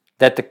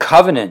that the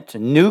covenant, the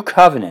new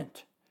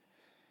covenant,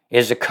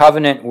 is a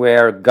covenant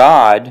where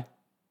God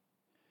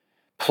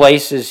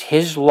places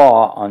his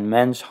law on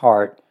men's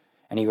heart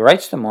and he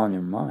writes them on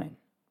their mind.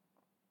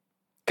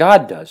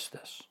 God does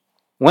this.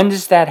 When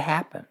does that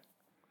happen?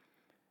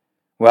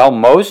 Well,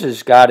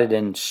 Moses got it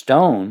in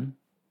stone,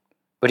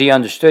 but he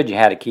understood you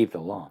had to keep the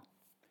law,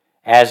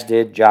 as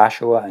did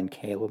Joshua and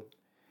Caleb,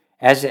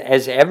 as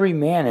every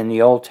man in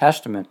the Old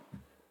Testament.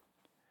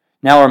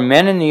 Now, are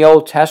men in the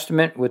Old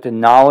Testament with the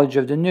knowledge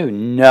of the New?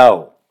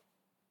 No.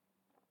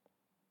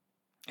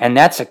 And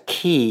that's a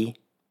key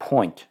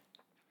point.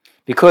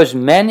 Because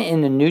men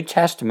in the New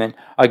Testament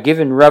are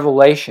given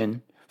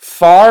revelation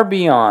far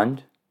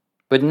beyond,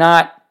 but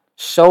not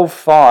so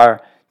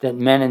far that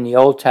men in the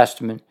Old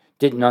Testament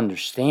didn't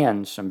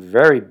understand some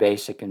very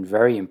basic and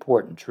very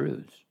important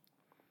truths.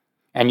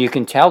 And you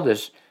can tell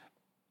this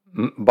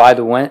by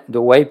the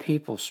way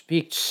people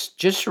speak.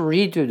 Just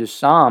read through the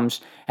Psalms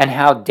and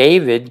how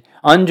David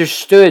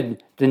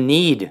understood the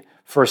need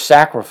for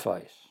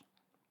sacrifice.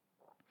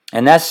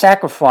 And that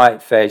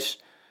sacrifice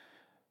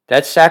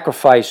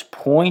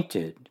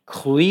pointed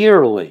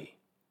clearly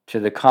to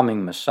the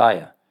coming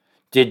Messiah.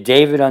 Did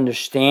David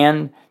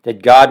understand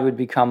that God would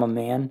become a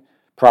man?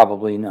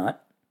 Probably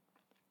not.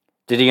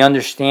 Did he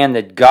understand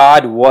that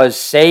God was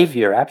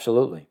Savior?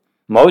 Absolutely.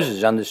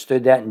 Moses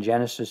understood that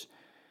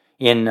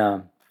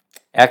in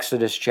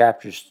Exodus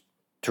chapters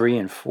 3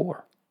 and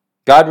 4.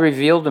 God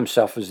revealed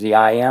himself as the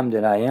I am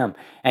that I am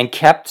and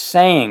kept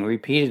saying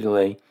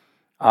repeatedly,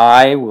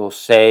 I will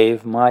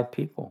save my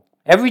people.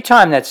 Every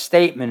time that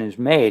statement is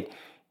made,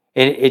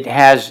 it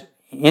has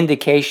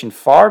indication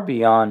far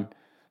beyond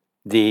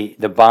the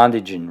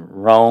bondage in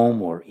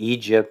Rome or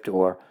Egypt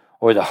or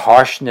the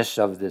harshness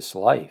of this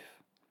life.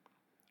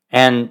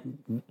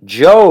 And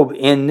Job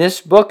in this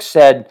book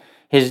said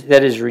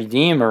that his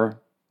Redeemer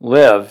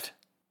lived.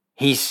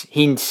 He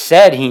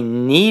said he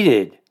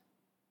needed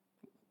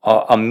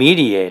a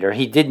mediator.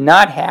 He did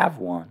not have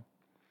one.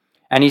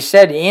 And he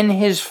said in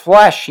his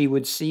flesh he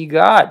would see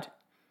God.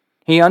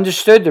 He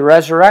understood the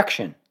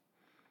resurrection.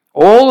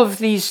 All of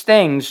these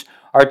things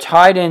are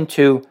tied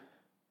into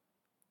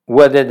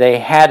whether they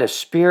had a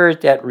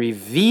spirit that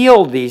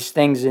revealed these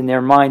things in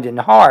their mind and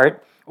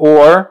heart,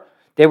 or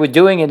they were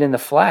doing it in the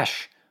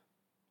flesh,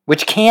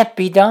 which can't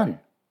be done.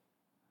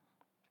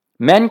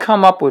 Men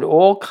come up with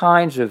all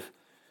kinds of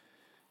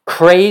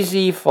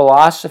crazy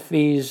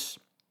philosophies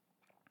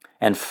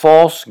and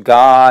false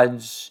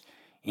gods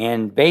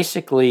and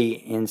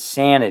basically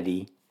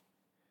insanity,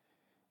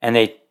 and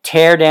they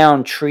tear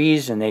down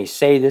trees and they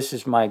say, this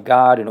is my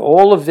God, and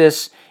all of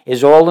this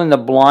is all in the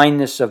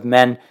blindness of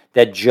men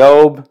that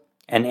Job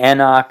and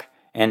Enoch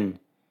and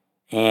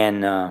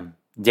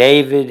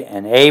David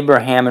and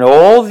Abraham and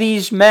all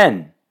these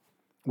men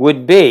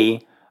would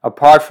be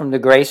apart from the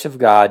grace of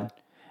God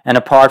and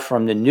apart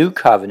from the new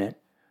covenant,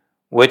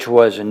 which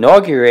was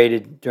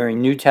inaugurated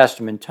during New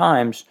Testament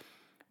times,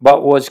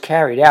 but was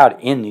carried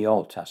out in the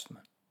Old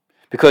Testament.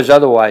 Because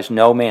otherwise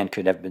no man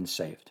could have been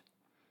saved.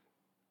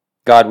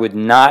 God would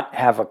not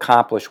have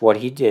accomplished what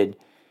he did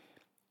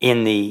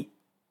in the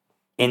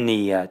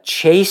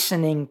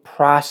chastening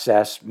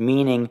process,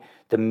 meaning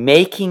the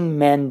making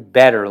men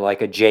better,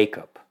 like a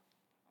Jacob,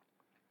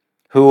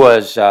 who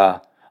was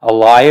a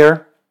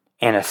liar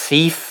and a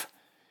thief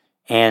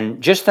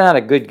and just not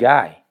a good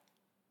guy.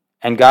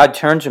 And God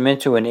turns him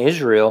into an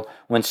Israel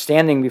when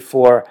standing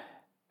before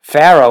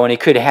Pharaoh, and he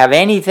could have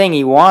anything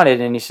he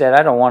wanted, and he said,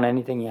 I don't want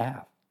anything you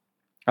have.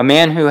 A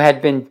man who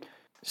had been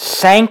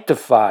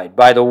sanctified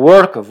by the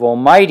work of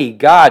Almighty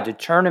God to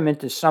turn him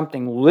into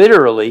something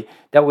literally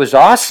that was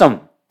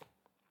awesome,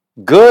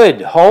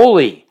 good,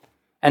 holy.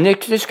 And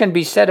this can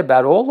be said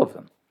about all of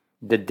them.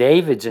 The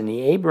Davids and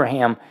the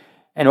Abraham,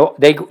 and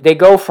they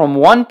go from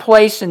one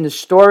place in the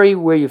story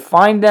where you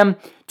find them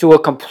to a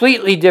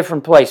completely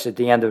different place at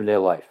the end of their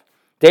life.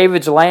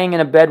 David's laying in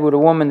a bed with a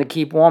woman to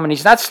keep warm, and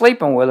he's not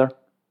sleeping with her.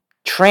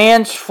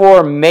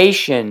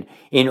 Transformation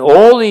in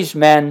all these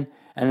men,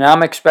 and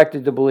I'm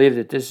expected to believe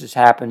that this has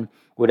happened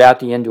without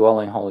the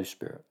indwelling Holy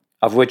Spirit,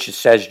 of which it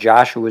says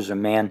Joshua is a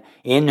man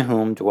in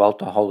whom dwelt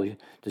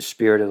the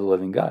Spirit of the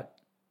living God.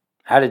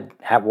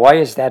 Why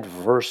is that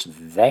verse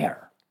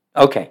there?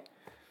 Okay,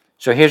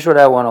 so here's what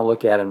I want to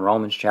look at in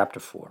Romans chapter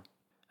 4.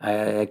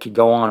 I could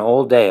go on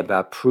all day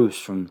about proofs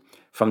from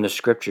the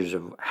scriptures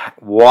of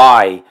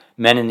why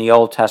men in the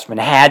Old Testament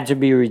had to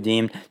be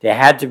redeemed. They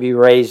had to be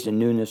raised in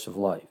newness of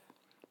life.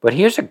 But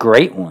here's a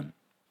great one.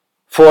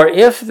 For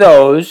if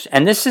those,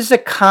 and this is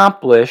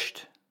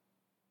accomplished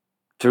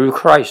through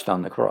Christ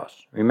on the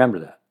cross. Remember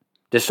that.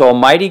 This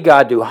almighty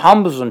God who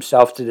humbles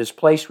himself to this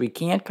place we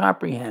can't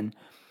comprehend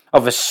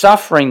of a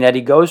suffering that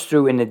he goes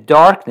through in the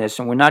darkness,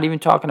 and we're not even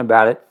talking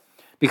about it,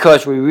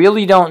 because we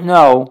really don't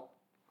know,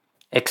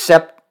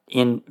 except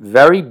in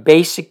very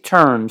basic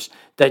terms,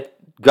 that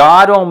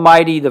God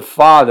Almighty the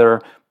Father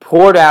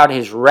poured out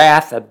his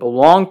wrath that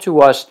belonged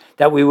to us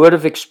that we would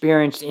have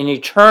experienced in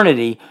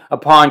eternity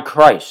upon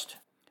Christ,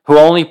 who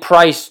only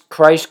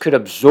Christ could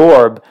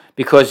absorb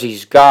because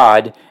he's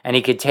God, and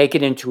he could take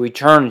it into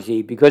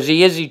eternity because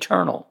he is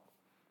eternal.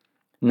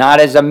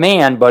 Not as a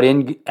man, but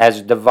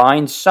as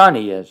divine Son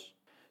he is.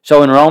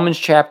 So in Romans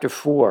chapter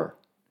 4,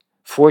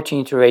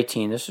 14 through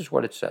 18, this is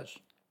what it says.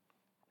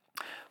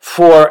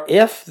 For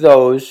if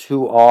those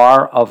who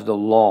are of the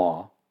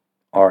law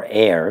are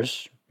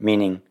heirs,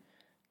 meaning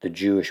the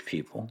Jewish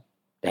people,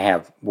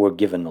 were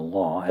given the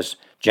law, as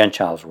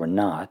Gentiles were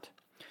not,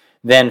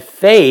 then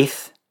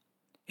faith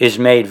is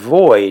made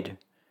void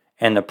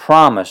and the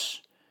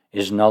promise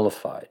is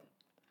nullified.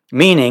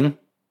 Meaning,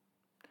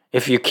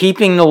 if you're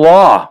keeping the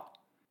law,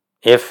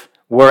 if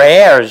we're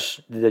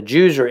heirs, the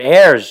Jews are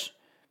heirs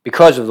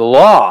because of the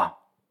law,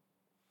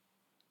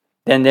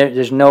 then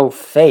there's no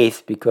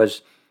faith,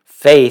 because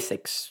faith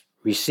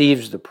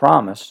receives the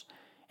promise,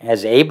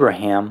 as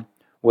Abraham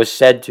was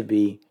said to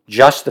be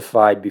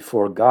justified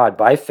before God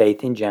by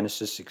faith in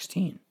Genesis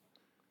 16.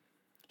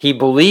 He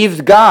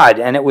believed God,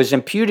 and it was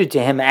imputed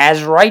to him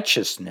as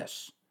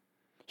righteousness.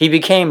 He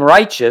became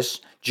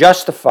righteous,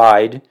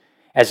 justified,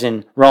 as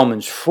in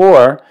Romans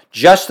 4,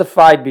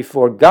 justified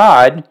before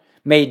God,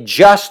 made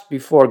just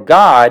before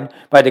God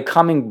by the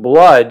coming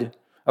blood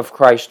of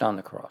Christ on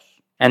the cross.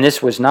 And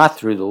this was not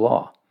through the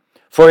law.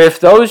 For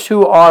if those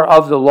who are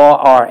of the law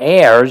are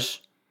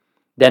heirs,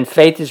 then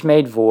faith is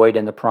made void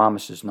and the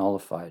promise is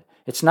nullified.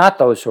 It's not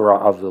those who are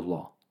of the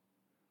law.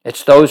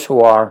 It's those who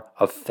are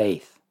of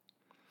faith.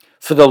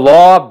 For the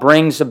law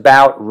brings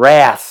about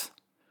wrath,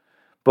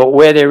 but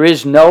where there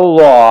is no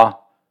law,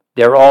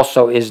 there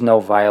also is no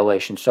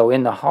violation. So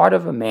in the heart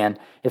of a man,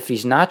 if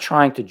he's not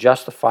trying to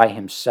justify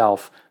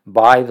himself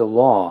by the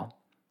law,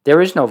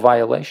 there is no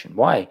violation.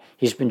 Why?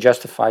 He's been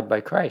justified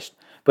by Christ.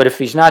 But if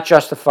he's not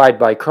justified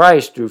by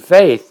Christ through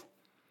faith,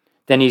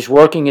 then he's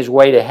working his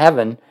way to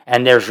heaven,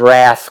 and there's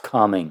wrath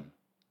coming.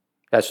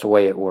 That's the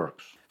way it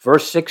works.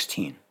 Verse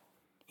 16,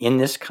 in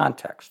this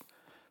context,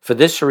 for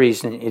this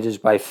reason it is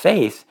by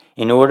faith,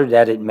 in order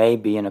that it may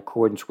be in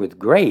accordance with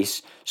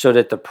grace, so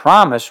that the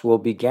promise will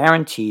be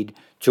guaranteed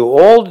to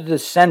all the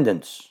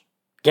descendants.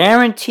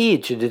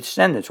 Guaranteed to the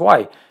descendants.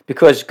 Why?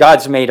 Because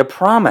God's made a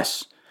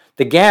promise.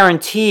 The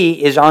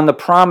guarantee is on the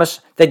promise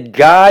that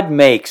God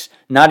makes,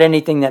 not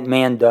anything that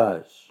man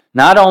does.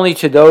 Not only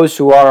to those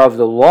who are of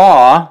the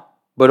law,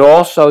 but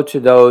also to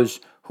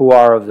those who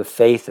are of the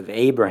faith of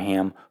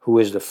Abraham, who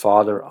is the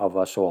father of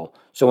us all.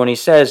 So when he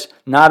says,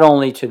 not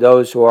only to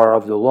those who are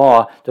of the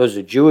law, those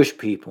are Jewish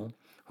people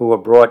who were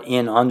brought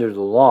in under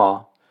the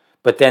law,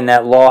 but then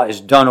that law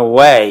is done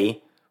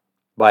away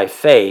by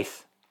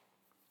faith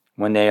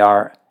when they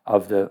are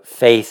of the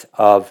faith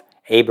of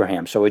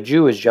Abraham. So a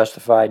Jew is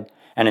justified,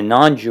 and a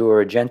non-Jew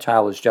or a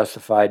Gentile is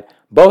justified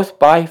both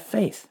by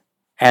faith.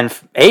 And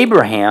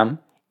Abraham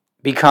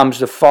becomes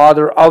the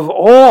father of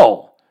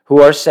all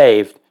who are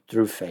saved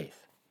through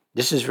faith.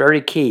 This is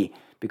very key,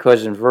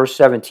 because in verse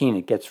 17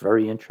 it gets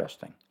very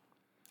interesting.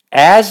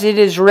 As it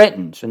is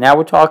written, so now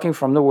we're talking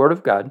from the Word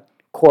of God,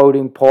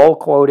 Paul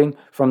quoting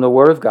from the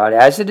Word of God,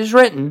 as it is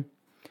written,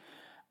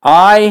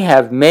 I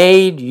have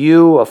made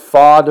you a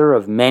father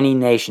of many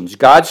nations.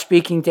 God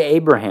speaking to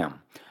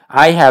Abraham.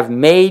 I have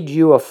made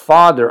you a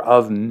father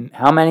of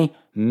how many?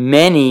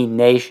 Many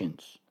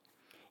nations.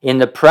 In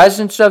the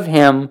presence of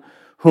him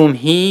whom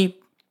he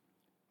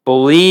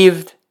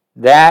believed,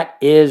 that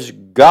is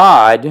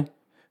God,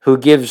 who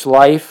gives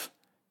life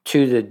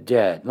to the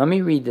dead. Let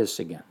me read this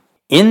again.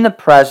 In the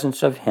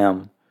presence of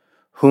him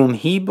whom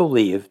he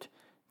believed,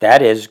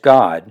 that is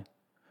God,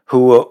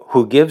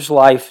 who gives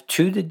life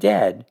to the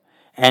dead,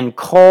 and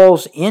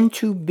calls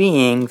into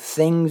being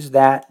things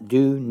that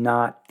do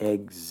not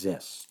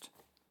exist.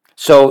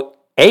 So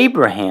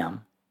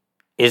Abraham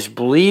is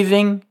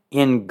believing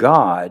in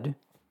God,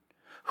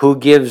 who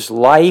gives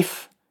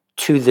life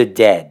to the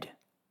dead.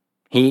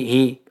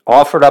 He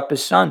offered up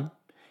his son.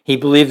 He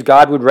believed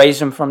God would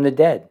raise him from the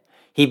dead.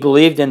 He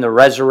believed in the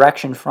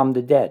resurrection from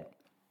the dead.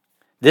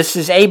 This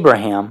is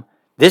Abraham.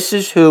 This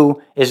is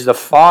who is the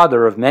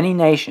father of many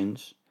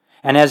nations.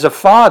 And as a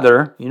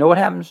father, you know what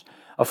happens?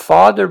 A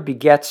father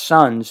begets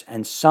sons,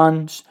 and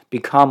sons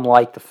become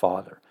like the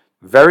father.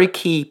 Very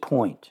key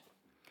point.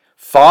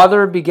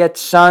 Father begets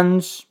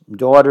sons,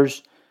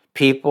 daughters,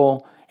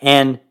 people,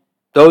 and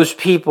those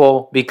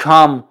people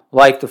become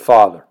like the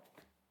father.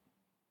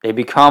 They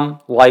become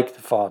like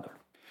the father.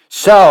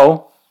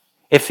 So,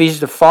 if he's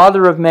the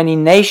father of many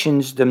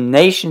nations, the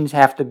nations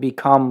have to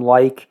become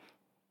like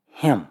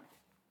him.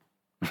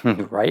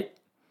 Right?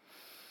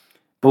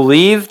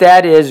 Believe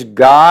that is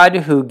God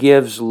who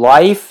gives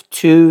life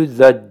to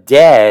the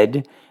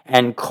dead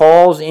and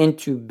calls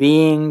into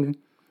being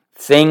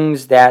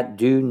things that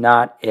do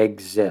not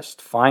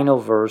exist. Final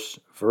verse,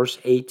 verse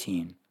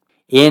 18.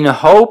 In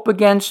hope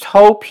against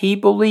hope he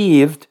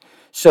believed,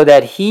 so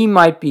that he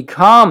might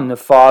become the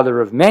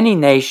father of many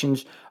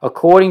nations,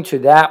 according to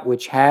that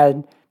which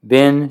had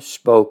been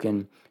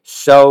spoken,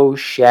 so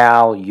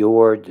shall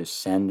your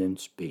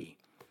descendants be.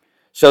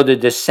 So the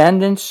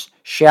descendants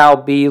shall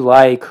be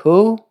like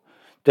who?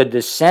 The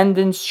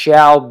descendants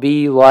shall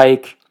be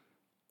like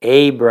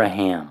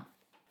Abraham.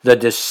 The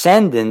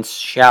descendants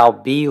shall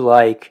be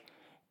like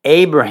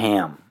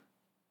Abraham.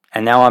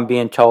 And now I'm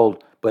being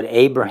told, but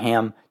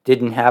Abraham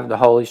didn't have the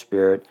Holy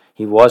Spirit.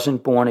 He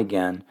wasn't born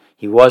again.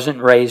 He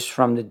wasn't raised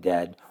from the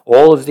dead.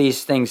 All of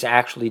these things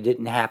actually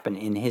didn't happen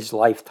in his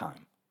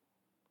lifetime.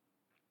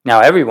 Now,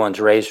 everyone's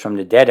raised from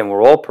the dead and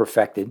we're all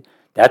perfected.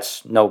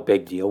 That's no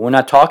big deal. We're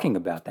not talking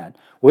about that.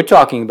 We're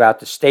talking about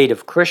the state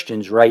of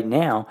Christians right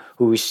now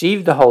who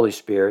receive the Holy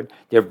Spirit.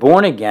 They're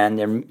born again.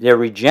 They're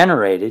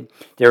regenerated.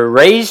 They're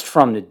raised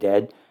from the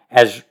dead,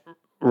 as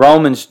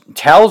Romans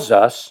tells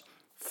us,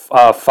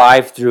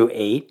 5 through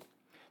 8,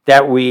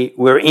 that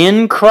we're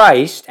in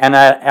Christ and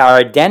our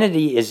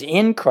identity is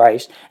in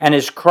Christ. And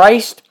as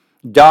Christ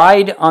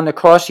died on the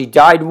cross, he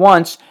died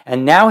once,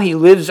 and now he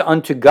lives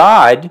unto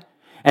God.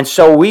 And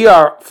so we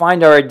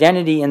find our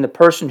identity in the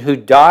person who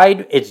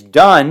died. It's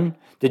done.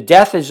 The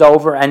death is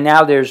over, and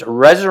now there's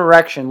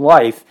resurrection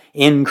life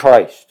in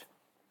Christ.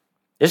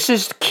 This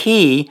is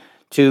key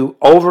to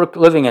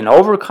living an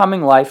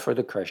overcoming life for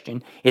the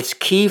Christian. It's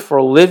key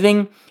for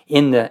living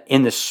in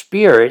the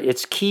Spirit.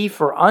 It's key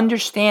for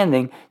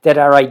understanding that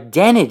our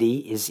identity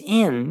is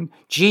in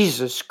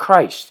Jesus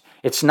Christ.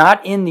 It's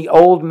not in the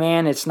old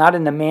man. It's not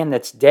in the man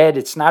that's dead.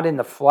 It's not in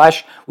the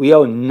flesh. We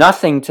owe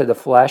nothing to the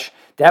flesh.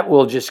 That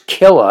will just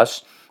kill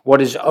us.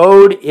 What is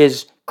owed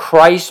is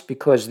Christ,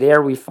 because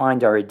there we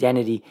find our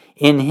identity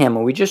in him.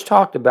 And we just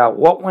talked about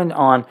what went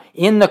on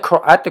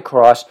at the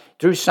cross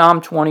through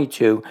Psalm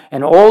 22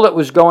 and all that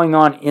was going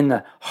on in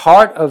the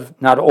heart of,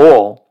 not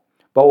all,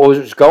 but what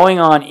was going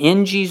on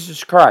in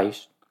Jesus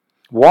Christ.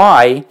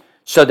 Why?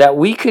 So that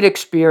we could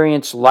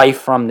experience life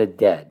from the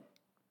dead.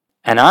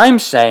 And I'm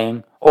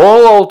saying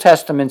all Old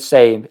Testament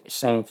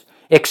saints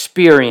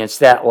experience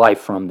that life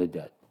from the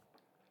dead.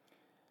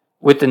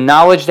 With the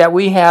knowledge that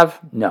we have,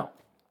 no.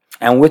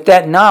 And with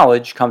that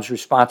knowledge comes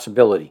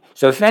responsibility.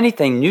 So if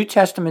anything, New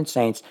Testament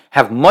saints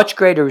have much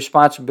greater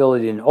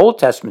responsibility than Old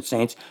Testament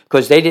saints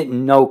because they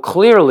didn't know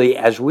clearly,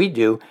 as we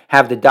do,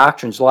 have the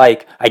doctrines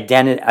like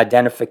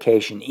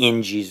identification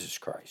in Jesus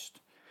Christ.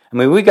 I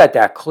mean, we got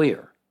that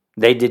clear.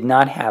 They did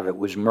not have it. It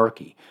was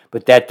murky.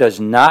 But that does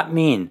not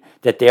mean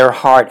that their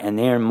heart and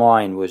their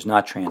mind was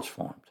not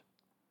transformed.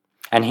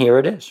 And here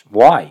it is.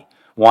 Why?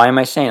 Why am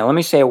I saying it? Let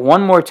me say it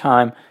one more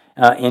time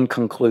in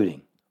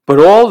concluding. But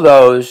all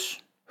those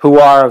who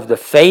are of the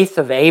faith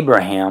of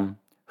Abraham,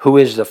 who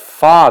is the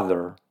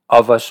father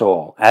of us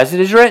all. As it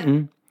is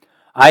written,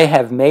 I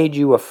have made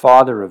you a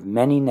father of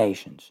many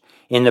nations,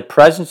 in the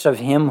presence of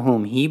him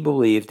whom he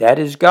believed, that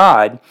is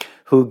God,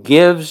 who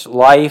gives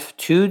life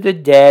to the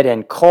dead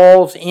and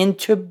calls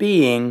into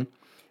being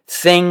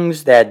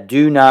things that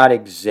do not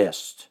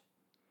exist.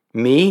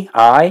 Me,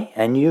 I,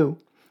 and you,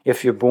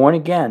 if you're born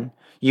again,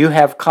 you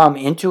have come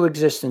into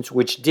existence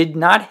which did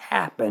not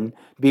happen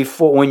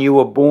before when you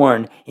were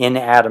born in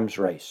Adam's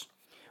race.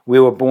 We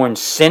were born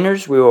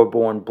sinners, we were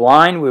born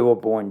blind, we were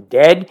born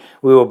dead,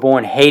 we were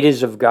born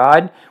haters of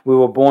God, we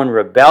were born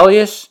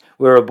rebellious,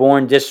 we were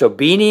born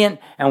disobedient,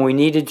 and we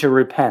needed to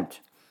repent.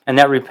 And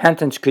that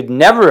repentance could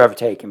never have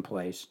taken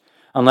place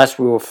unless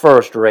we were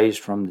first raised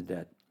from the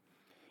dead.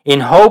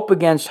 In hope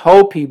against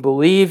hope, he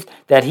believed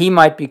that he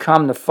might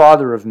become the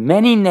father of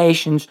many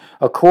nations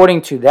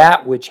according to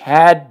that which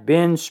had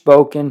been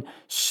spoken,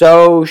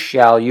 so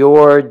shall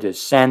your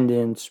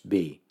descendants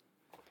be.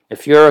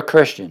 If you're a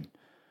Christian,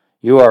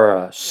 you are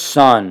a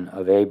son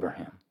of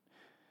Abraham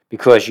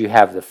because you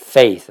have the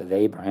faith of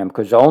Abraham,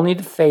 because only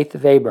the faith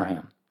of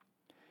Abraham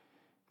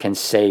can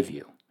save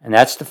you. And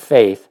that's the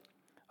faith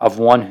of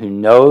one who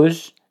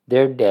knows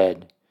they're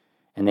dead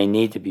and they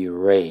need to be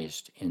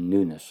raised in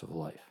newness of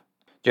life.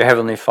 Dear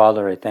Heavenly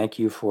Father, I thank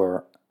you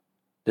for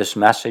this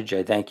message.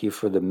 I thank you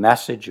for the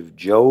message of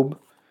Job.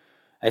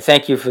 I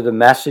thank you for the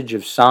message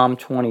of Psalm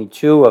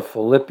 22, of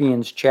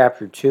Philippians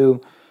chapter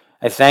 2.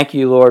 I thank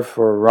you, Lord,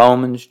 for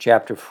Romans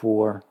chapter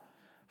 4,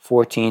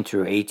 14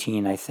 through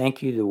 18. I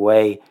thank you the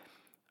way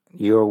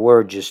your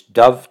word just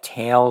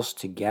dovetails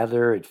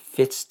together. It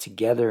fits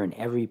together in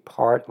every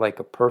part like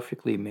a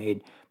perfectly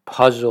made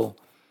puzzle.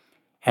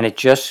 And it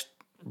just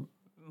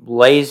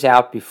lays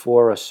out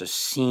before us a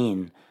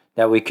scene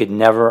that we could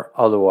never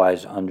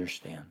otherwise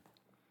understand.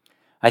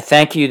 I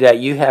thank you that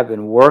you have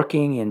been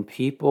working in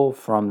people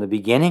from the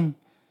beginning,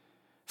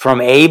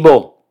 from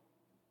Abel,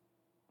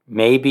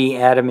 maybe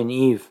Adam and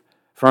Eve,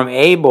 from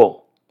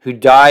Abel, who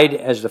died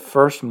as the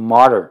first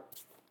martyr,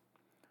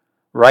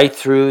 right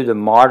through the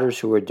martyrs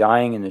who are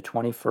dying in the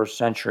 21st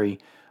century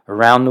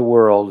around the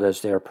world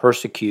as they are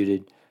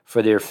persecuted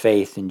for their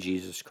faith in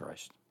Jesus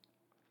Christ.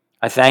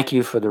 I thank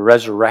you for the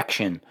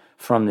resurrection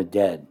from the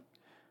dead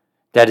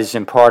that is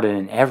imparted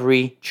in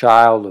every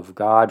child of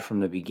God from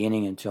the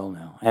beginning until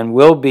now, and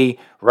will be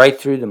right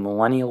through the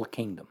millennial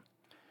kingdom,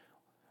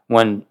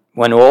 when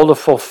all the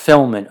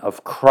fulfillment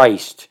of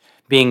Christ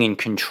being in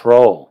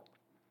control,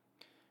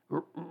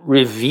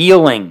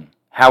 revealing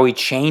how he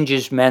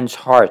changes men's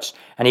hearts,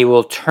 and he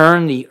will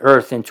turn the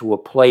earth into a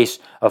place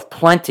of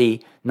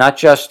plenty, not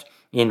just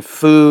in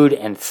food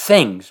and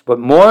things, but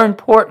more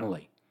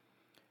importantly,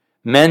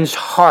 men's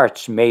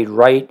hearts made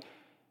right,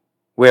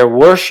 where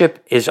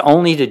worship is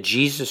only to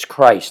Jesus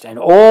Christ, and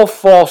all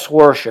false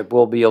worship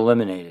will be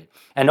eliminated,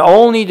 and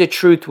only the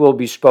truth will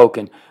be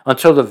spoken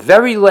until the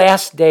very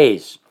last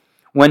days,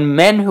 when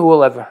men who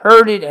will have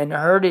heard it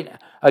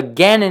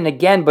again and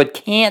again, but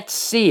can't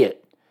see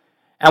it,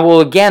 and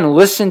will again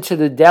listen to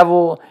the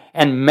devil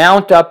and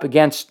mount up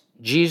against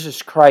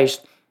Jesus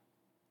Christ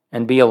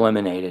and be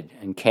eliminated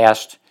and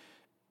cast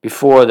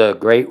before the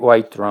great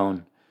white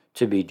throne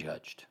to be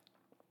judged.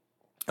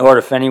 Lord,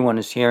 if anyone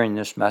is hearing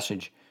this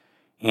message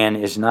and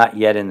is not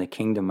yet in the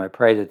kingdom, I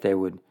pray that they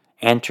would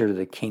enter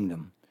the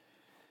kingdom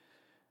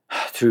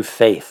through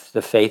faith,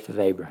 the faith of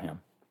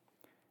Abraham.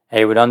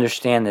 They would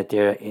understand that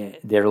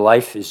their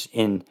life is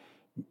in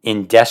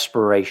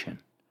desperation.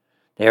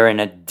 They are in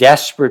a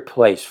desperate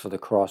place for the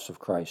cross of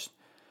Christ,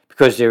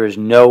 because there is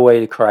no way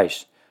to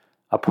Christ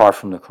apart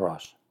from the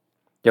cross.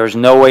 There is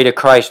no way to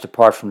Christ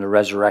apart from the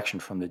resurrection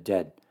from the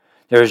dead.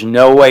 There is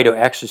no way to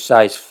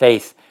exercise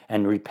faith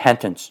and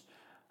repentance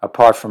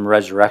apart from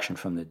resurrection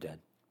from the dead.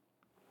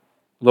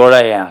 Lord,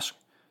 I ask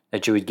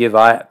that you would give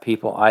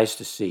people eyes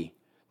to see,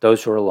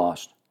 those who are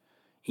lost,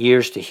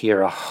 ears to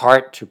hear, a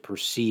heart to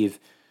perceive,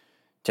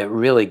 to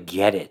really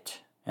get it,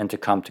 and to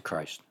come to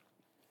Christ.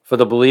 For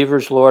the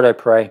believers, Lord, I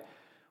pray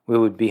we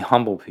would be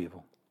humble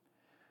people.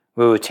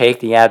 We would take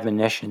the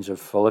admonitions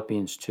of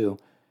Philippians 2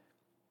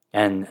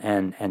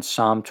 and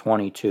Psalm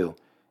 22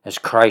 as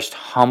Christ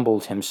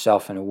humbled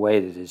himself in a way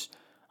that is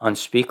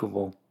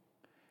unspeakable,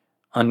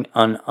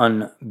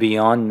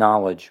 beyond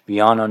knowledge,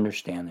 beyond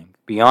understanding,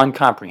 beyond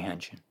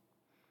comprehension.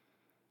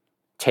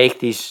 Take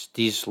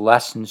these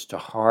lessons to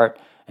heart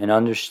and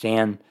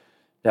understand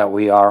that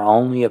we are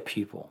only a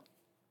people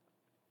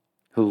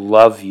who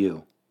love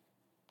you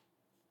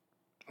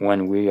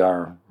when we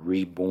are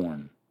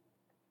reborn.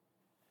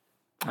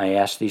 I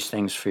ask these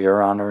things for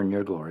your honor and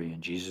your glory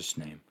in Jesus'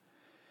 name.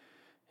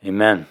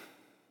 Amen.